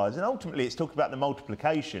multiplies, and ultimately it's talking about the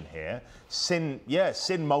multiplication here. Sin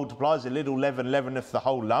multiplies, a little leaven leaveneth the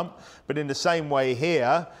whole lump. But in the same way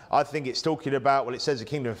here, I think it's talking about, well, it says the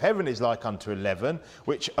kingdom of heaven is like unto a leaven,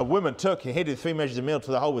 which a woman took and hid in 3 measures of meal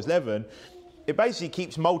till the whole was leavened. It basically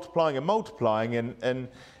keeps multiplying and multiplying, and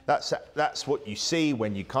that's what you see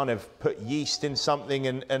when you kind of put yeast in something,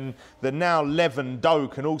 and the now leavened dough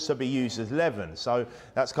can also be used as leaven. So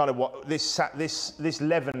that's kind of what this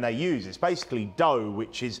leaven they use. It's basically dough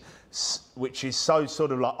which is so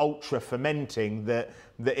sort of like ultra fermenting that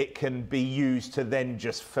it can be used to then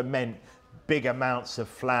just ferment big amounts of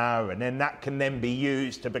flour, and then that can then be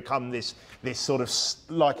used to become this sort of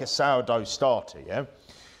like a sourdough starter, yeah?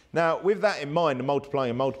 Now, with that in mind, and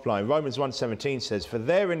multiplying, Romans 1:17 says, for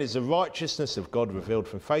therein is the righteousness of God revealed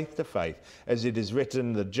from faith to faith, as it is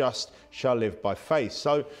written, the just shall live by faith.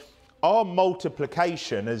 So our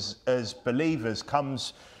multiplication as believers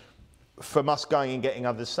comes from us going and getting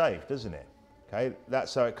others saved, doesn't it? Okay,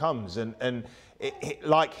 that's how it comes. And it,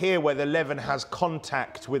 like here, where the leaven has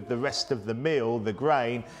contact with the rest of the meal, the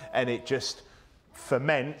grain, and it just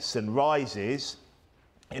ferments and rises.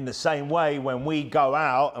 In the same way, when we go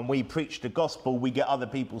out and we preach the gospel, we get other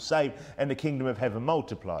people saved and the kingdom of heaven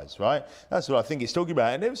multiplies, right? That's what I think it's talking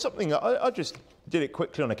about. And it was something, I just did it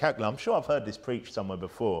quickly on a calculator. I'm sure I've heard this preached somewhere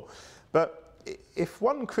before. But if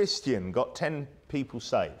one Christian got 10 people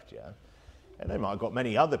saved, yeah, and they might have got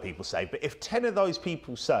many other people saved, but if 10 of those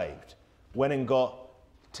people saved went and got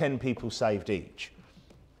 10 people saved each,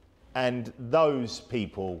 and those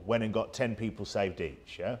people went and got 10 people saved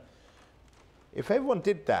each, yeah, if everyone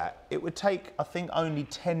did that, it would take, I think, only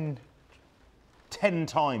 10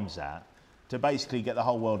 times that to basically get the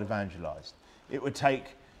whole world evangelized. It would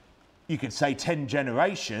take, you could say 10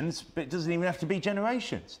 generations, but it doesn't even have to be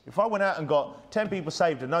generations. If I went out and got 10 people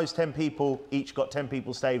saved, and those 10 people each got 10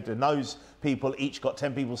 people saved, and those people each got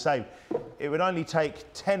 10 people saved, it would only take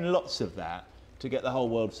 10 lots of that to get the whole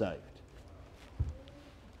world saved.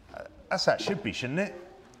 That's how it should be, shouldn't it?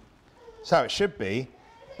 That's how it should be.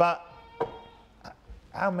 But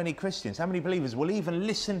how many Christians, how many believers will even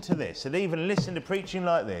listen to this, and even listen to preaching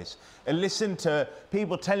like this, and listen to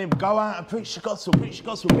people telling them, go out and preach the gospel, preach the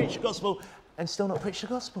gospel, preach the gospel, and still not preach the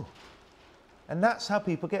gospel? And that's how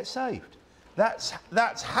people get saved. That's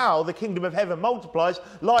how the kingdom of heaven multiplies,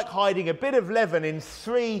 like hiding a bit of leaven in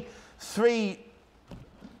three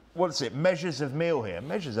measures of meal here.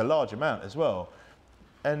 Measures a large amount as well.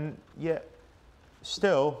 And yet,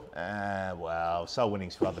 still, soul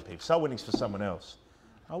winning's for other people. Soul winning's for someone else.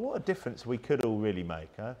 Oh, what a difference we could all really make,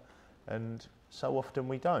 huh? And so often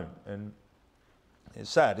we don't. And it's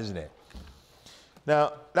sad, isn't it?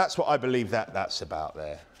 Now, that's what I believe that's about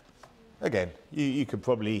there. Again, you could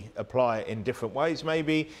probably apply it in different ways,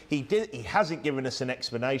 maybe. He hasn't given us an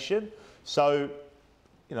explanation. So,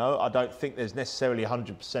 I don't think there's necessarily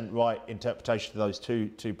 100% right interpretation of those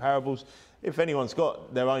two parables. If anyone's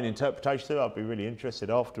got their own interpretation, I'd be really interested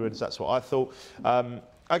afterwards. That's what I thought.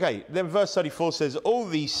 Okay, then verse 34 says, all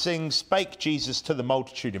these things spake Jesus to the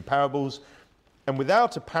multitude in parables, and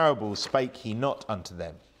without a parable spake he not unto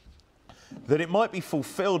them, that it might be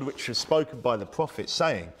fulfilled which was spoken by the prophet,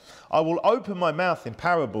 saying, I will open my mouth in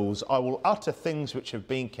parables, I will utter things which have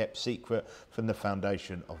been kept secret from the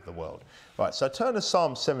foundation of the world. Right, so turn to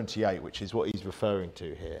Psalm 78, which is what he's referring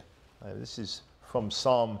to here. This is from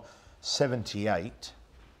Psalm 78.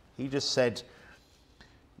 He just said,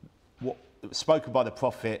 what spoken by the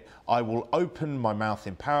prophet, I will open my mouth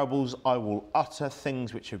in parables, I will utter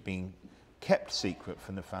things which have been kept secret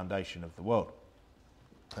from the foundation of the world.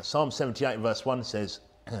 Psalm 78 verse 1 says,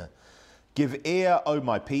 give ear, O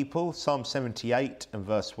my people. Psalm 78 and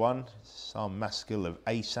verse 1, Psalm Maskil of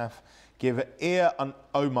Asaph. Give ear,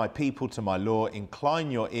 O my people, to my law.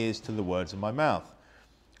 Incline your ears to the words of my mouth.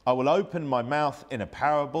 I will open my mouth in a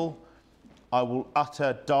parable. I will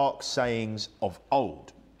utter dark sayings of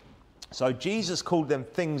old. So Jesus called them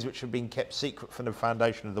things which have been kept secret from the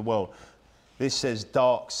foundation of the world. This says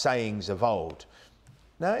dark sayings of old.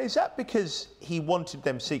 Now, is that because he wanted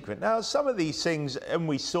them secret? Now, some of these things, and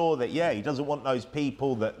we saw that, yeah, he doesn't want those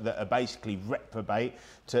people that are basically reprobate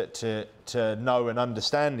to know and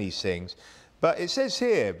understand these things. But it says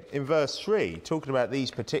here in verse 3, talking about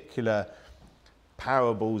these particular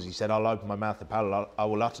parables, he said, I'll open my mouth in parable, I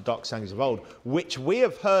will utter dark sayings of old, which we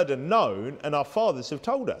have heard and known, and our fathers have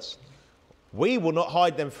told us. We will not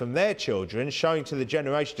hide them from their children, showing to the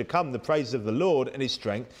generation to come the praise of the Lord and his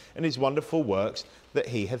strength and his wonderful works that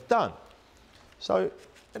he hath done. So,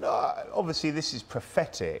 obviously this is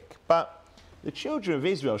prophetic, but the children of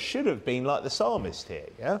Israel should have been like the psalmist here,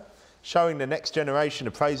 yeah? Showing the next generation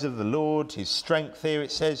the praise of the Lord, his strength here,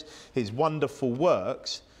 it says, his wonderful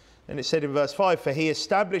works. And it said in verse 5, for he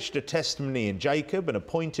established a testimony in Jacob and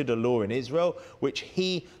appointed a law in Israel, which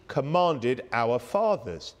he commanded our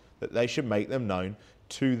fathers, that they should make them known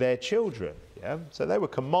to their children. Yeah? So they were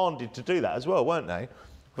commanded to do that as well, weren't they?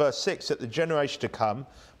 Verse 6, that the generation to come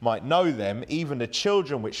might know them, even the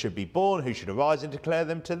children which should be born, who should arise and declare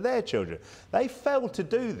them to their children. They failed to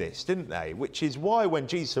do this, didn't they? Which is why when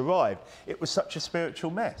Jesus arrived, it was such a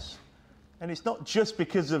spiritual mess. And it's not just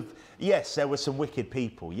because of, yes, there were some wicked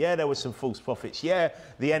people. Yeah, there were some false prophets. Yeah,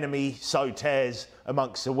 the enemy sowed tares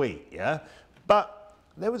amongst the wheat. Yeah, but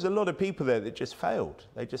there was a lot of people there that just failed.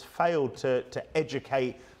 They just failed to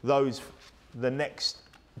educate those, the next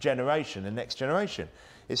generation.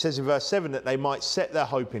 It says in verse 7 that they might set their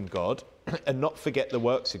hope in God and not forget the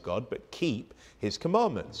works of God, but keep his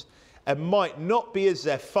commandments, and might not be as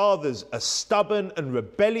their fathers, a stubborn and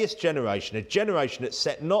rebellious generation, a generation that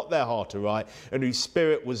set not their heart aright, and whose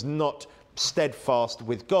spirit was not steadfast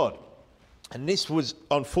with God. And this was,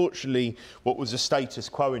 unfortunately, what was the status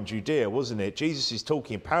quo in Judea, wasn't it? Jesus is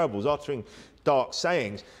talking in parables, uttering dark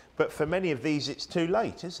sayings, but for many of these, it's too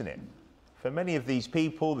late, isn't it? For many of these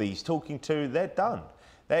people that he's talking to, they're done.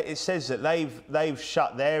 It says that they've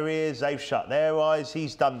shut their ears, they've shut their eyes,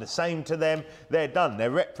 he's done the same to them, they're done, they're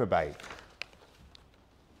reprobate.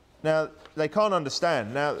 Now, they can't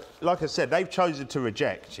understand. Now, like I said, they've chosen to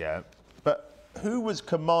reject, yeah, but who was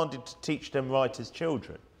commanded to teach them right as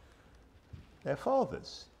children? Their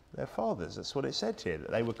fathers. Their fathers, that's what it said here,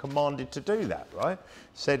 that they were commanded to do that, right?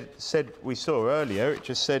 Said we saw earlier, it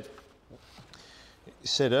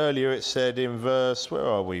said in verse, where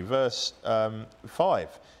are we? Verse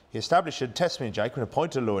 5. He established a testimony in Jacob and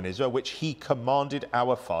appointed a law in Israel, which he commanded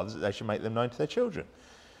our fathers that they should make them known to their children.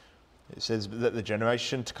 It says that the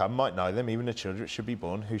generation to come might know them, even the children which should be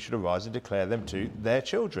born, who should arise and declare them to their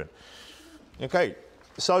children. Okay,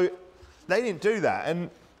 so they didn't do that. And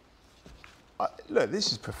look,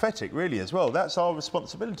 this is prophetic really as well. That's our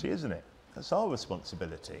responsibility, isn't it? That's our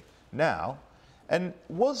responsibility now. And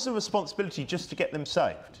was the responsibility just to get them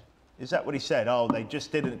saved? Is that what he said? Oh, they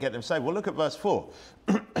just didn't get them saved. Well, look at verse 4.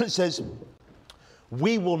 It says,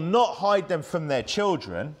 we will not hide them from their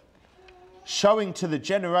children, showing to the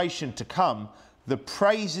generation to come the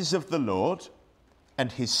praises of the Lord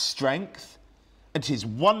and his strength and his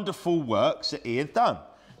wonderful works that he had done.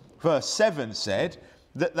 Verse 7 said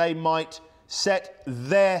that they might set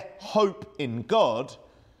their hope in God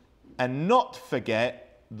and not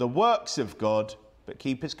forget the works of God, but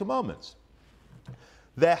keep his commandments.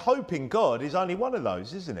 Their hope in God is only one of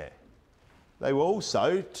those, isn't it? They were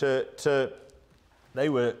also they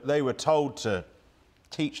were told to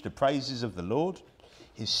teach the praises of the Lord,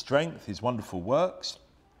 his strength, his wonderful works,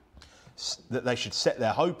 that they should set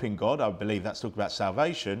their hope in God. I believe that's talking about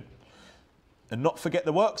salvation, and not forget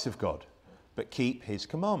the works of God, but keep his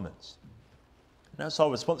commandments. And that's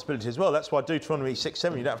our responsibility as well. That's why Deuteronomy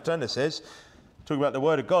 6:7, you don't have to turn, it says, talking about the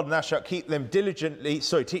word of God, and thou shalt teach them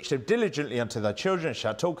diligently unto thy children, and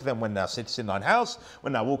shalt talk to them when thou sittest in thine house,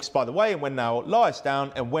 when thou walkest by the way, and when thou liest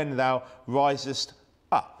down, and when thou risest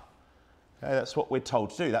up. Okay, that's what we're told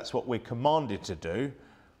to do. That's what we're commanded to do.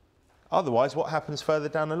 Otherwise, what happens further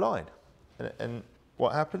down the line? And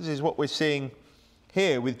what happens is what we're seeing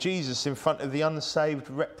here with Jesus in front of the unsaved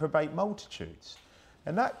reprobate multitudes.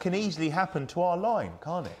 And that can easily happen to our line,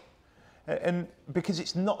 can't it? And because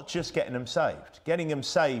it's not just getting them saved. Getting them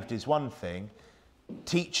saved is one thing.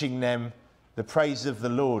 Teaching them the praise of the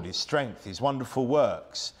Lord, his strength, his wonderful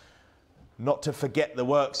works. Not to forget the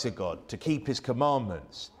works of God, to keep his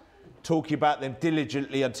commandments. Talking about them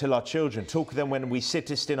diligently until our children. Talk of them when we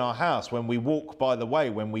sittest in our house, when we walk by the way,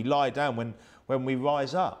 when we lie down, when we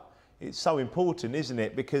rise up. It's so important, isn't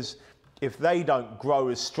it? Because if they don't grow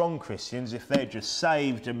as strong Christians, if they're just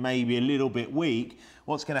saved and maybe a little bit weak,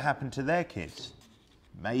 what's going to happen to their kids?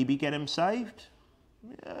 Maybe get them saved?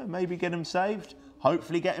 Yeah, maybe get them saved.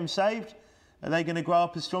 Hopefully get them saved. Are they going to grow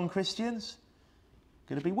up as strong Christians?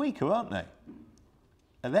 Going to be weaker, aren't they?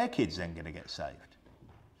 Are their kids then going to get saved?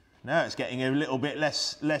 Now it's getting a little bit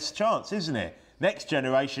less chance, isn't it? Next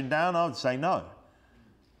generation down, I would say no.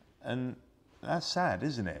 And that's sad,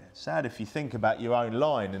 isn't it? Sad if you think about your own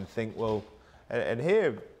line and think, well, and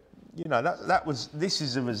here, you know, this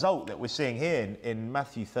is a result that we're seeing here in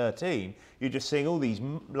Matthew 13. You're just seeing all these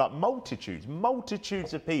like multitudes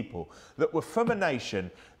of people that were from a nation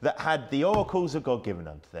that had the oracles of God given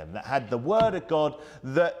unto them, that had the word of God,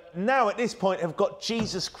 that now at this point have got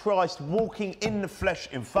Jesus Christ walking in the flesh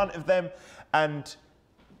in front of them. And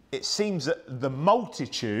it seems that the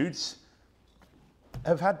multitudes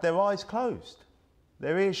have had their eyes closed,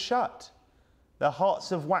 their ears shut, their hearts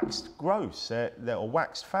have waxed gross, or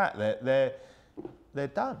waxed fat, they're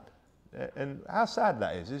done. And how sad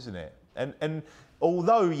that is, isn't it? And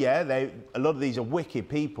although, yeah, a lot of these are wicked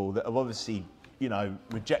people that have obviously, you know,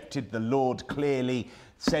 rejected the Lord clearly,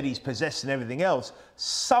 said he's possessed and everything else,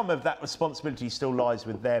 some of that responsibility still lies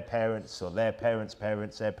with their parents or their parents'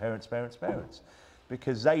 parents, their parents' parents' parents.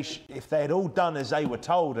 Because if they had all done as they were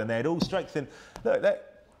told and they had all strengthened, look,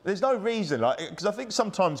 there's no reason, because I think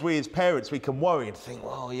sometimes we as parents, we can worry and think,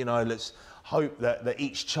 well, you know, let's hope that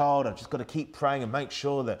each child, I've just got to keep praying and make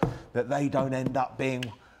sure that they don't end up being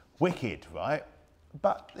wicked, right?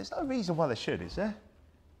 But there's no reason why they should, is there?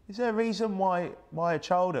 Is there a reason why a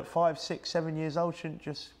child at 5, 6, 7 years old shouldn't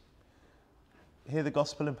just hear the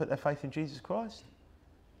gospel and put their faith in Jesus Christ?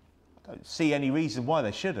 I don't see any reason why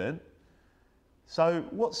they shouldn't. So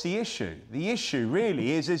what's the issue? The issue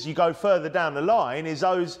really is, as you go further down the line, is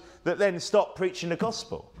those that then stop preaching the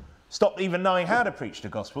gospel, stop even knowing how to preach the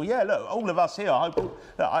gospel. Yeah, look, all of us here,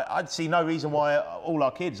 I'd see no reason why all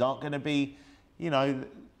our kids aren't going to be, you know,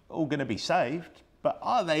 all going to be saved. But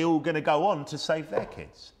are they all going to go on to save their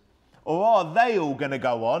kids? Or are they all going to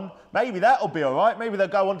go on? Maybe that'll be all right. Maybe they'll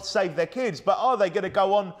go on to save their kids. But are they going to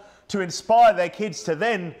go on to inspire their kids to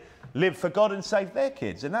then live for God and save their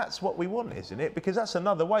kids? And that's what we want, isn't it? Because that's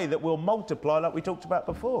another way that we'll multiply, like we talked about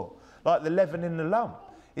before. Like the leaven in the lump,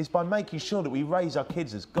 is by making sure that we raise our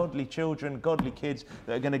kids as godly children, godly kids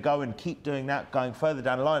that are going to go and keep doing that, going further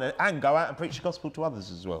down the line, and go out and preach the gospel to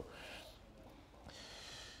others as well.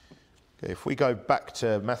 Okay, if we go back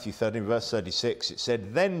to Matthew 13, verse 36, it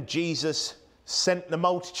said, then Jesus sent the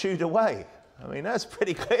multitude away. I mean, that's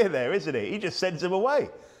pretty clear there, isn't it? He just sends them away.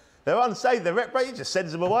 They're unsaved, they're reprobate, he just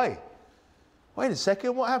sends them away. Wait a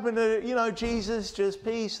second, what happened to, you know, Jesus, just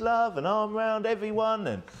peace, love, and arm around everyone?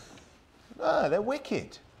 And no, they're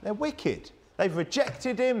wicked. They're wicked. They've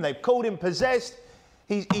rejected him, they've called him possessed.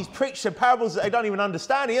 He's preached some parables that they don't even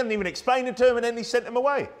understand. He hasn't even explained it to them, and then he sent them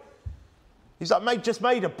away. He's like just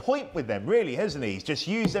made a point with them, really, hasn't he? He's just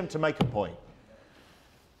used them to make a point.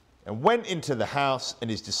 And went into the house,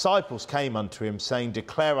 and his disciples came unto him, saying,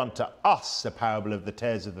 declare unto us the parable of the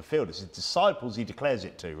tares of the field. It's his disciples he declares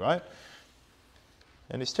it to, right?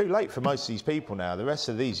 And it's too late for most of these people now. The rest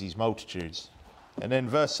of these multitudes. And then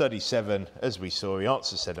verse 37, as we saw, he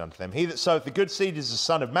answered, said unto them, he that soweth the good seed is the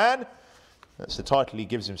Son of Man. That's the title he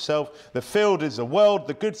gives himself. The field is the world,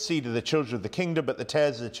 the good seed are the children of the kingdom, but the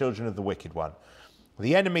tares are the children of the wicked one.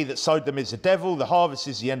 The enemy that sowed them is the devil, the harvest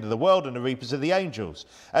is the end of the world, and the reapers are the angels.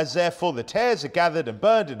 As therefore the tares are gathered and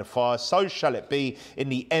burned in the fire, so shall it be in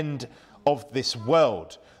the end of this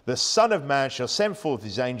world. The Son of Man shall send forth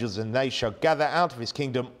his angels, and they shall gather out of his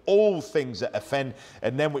kingdom all things that offend,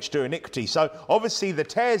 and them which do iniquity. So obviously the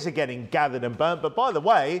tares are getting gathered and burnt, but by the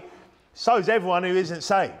way, so is everyone who isn't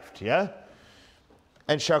saved, yeah?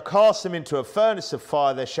 And shall cast them into a furnace of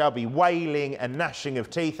fire. There shall be wailing and gnashing of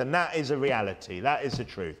teeth. And that is a reality. That is the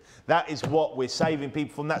truth. That is what we're saving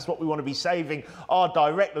people from. That's what we want to be saving our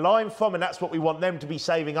direct line from. And that's what we want them to be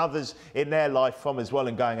saving others in their life from as well,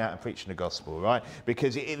 and going out and preaching the gospel, right?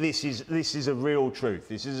 Because this is a real truth.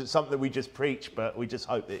 This isn't something that we just preach, but we just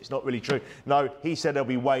hope that it's not really true. No, he said there'll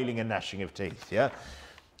be wailing and gnashing of teeth, yeah?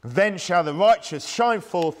 Then shall the righteous shine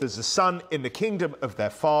forth as the sun in the kingdom of their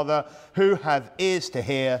Father. Who hath ears to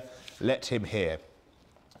hear, let him hear.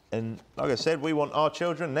 And like I said, we want our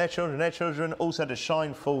children, their children also to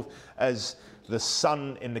shine forth as the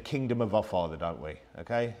sun in the kingdom of our Father, don't we?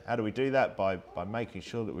 Okay? How do we do that? By making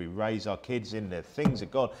sure that we raise our kids in the things of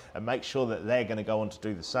God, and make sure that they're going to go on to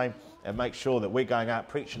do the same, and make sure that we're going out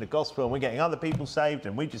preaching the gospel, and we're getting other people saved,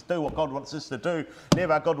 and we just do what God wants us to do, live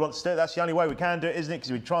how God wants to do it. That's the only way we can do it, isn't it?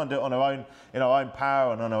 Because we try and do it on our own, in our own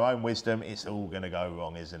power and on our own wisdom, it's all going to go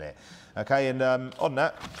wrong, isn't it? Okay, and on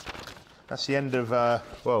that, that's the end of,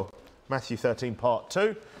 well, Matthew 13 part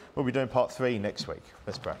 2. We'll be doing part 3 next week.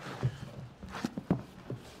 Let's pray.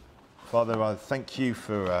 Father, I thank you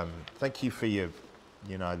for your,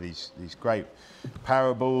 these great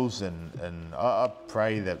parables, and I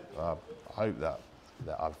pray that, I hope that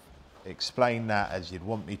I've explained that as you'd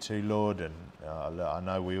want me to, Lord, and I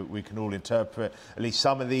know we can all interpret at least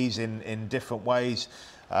some of these in different ways.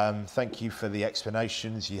 Thank you for the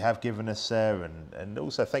explanations you have given us there, and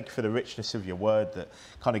also thank you for the richness of your word that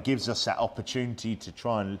kind of gives us that opportunity to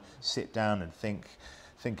try and sit down and think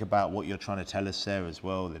about what you're trying to tell us there as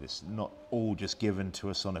well, that it's not all just given to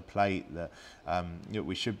us on a plate, that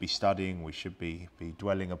we should be studying, we should be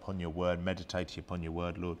dwelling upon your word, meditating upon your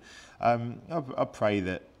word, Lord. I pray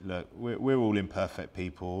that, look, we're all imperfect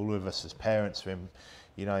people. All of us as parents are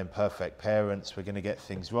imperfect parents. We're going to get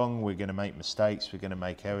things wrong, we're going to make mistakes, we're going to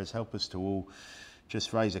make errors. Help us to all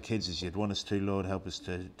just raise our kids as you'd want us to, Lord. Help us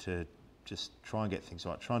to just try and get things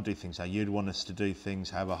right, try and do things how you'd want us to do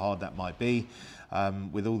things, however hard that might be.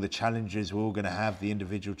 With all the challenges we're all going to have, the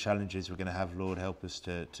individual challenges we're going to have, Lord, help us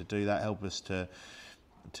to do that. Help us to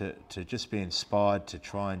just be inspired to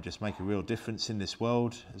try and just make a real difference in this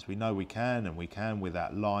world, as we know we can, and we can with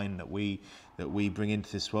that line that we bring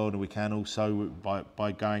into this world, and we can also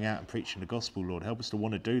by going out and preaching the gospel, Lord. Help us to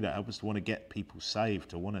want to do that. Help us to want to get people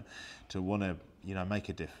saved, to want to make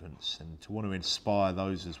a difference, and to want to inspire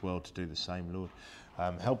those as well to do the same, Lord.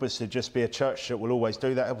 Help us to just be a church that will always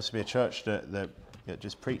do that. Help us to be a church that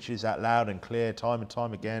just preaches out loud and clear time and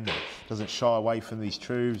time again, and doesn't shy away from these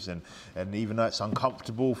truths, and even though it's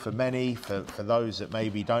uncomfortable for many, for those that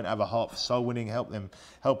maybe don't have a heart for soul winning,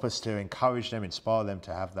 help us to encourage them, inspire them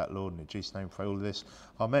to have that, Lord. And in Jesus' name, pray all of this.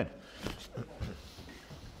 Amen.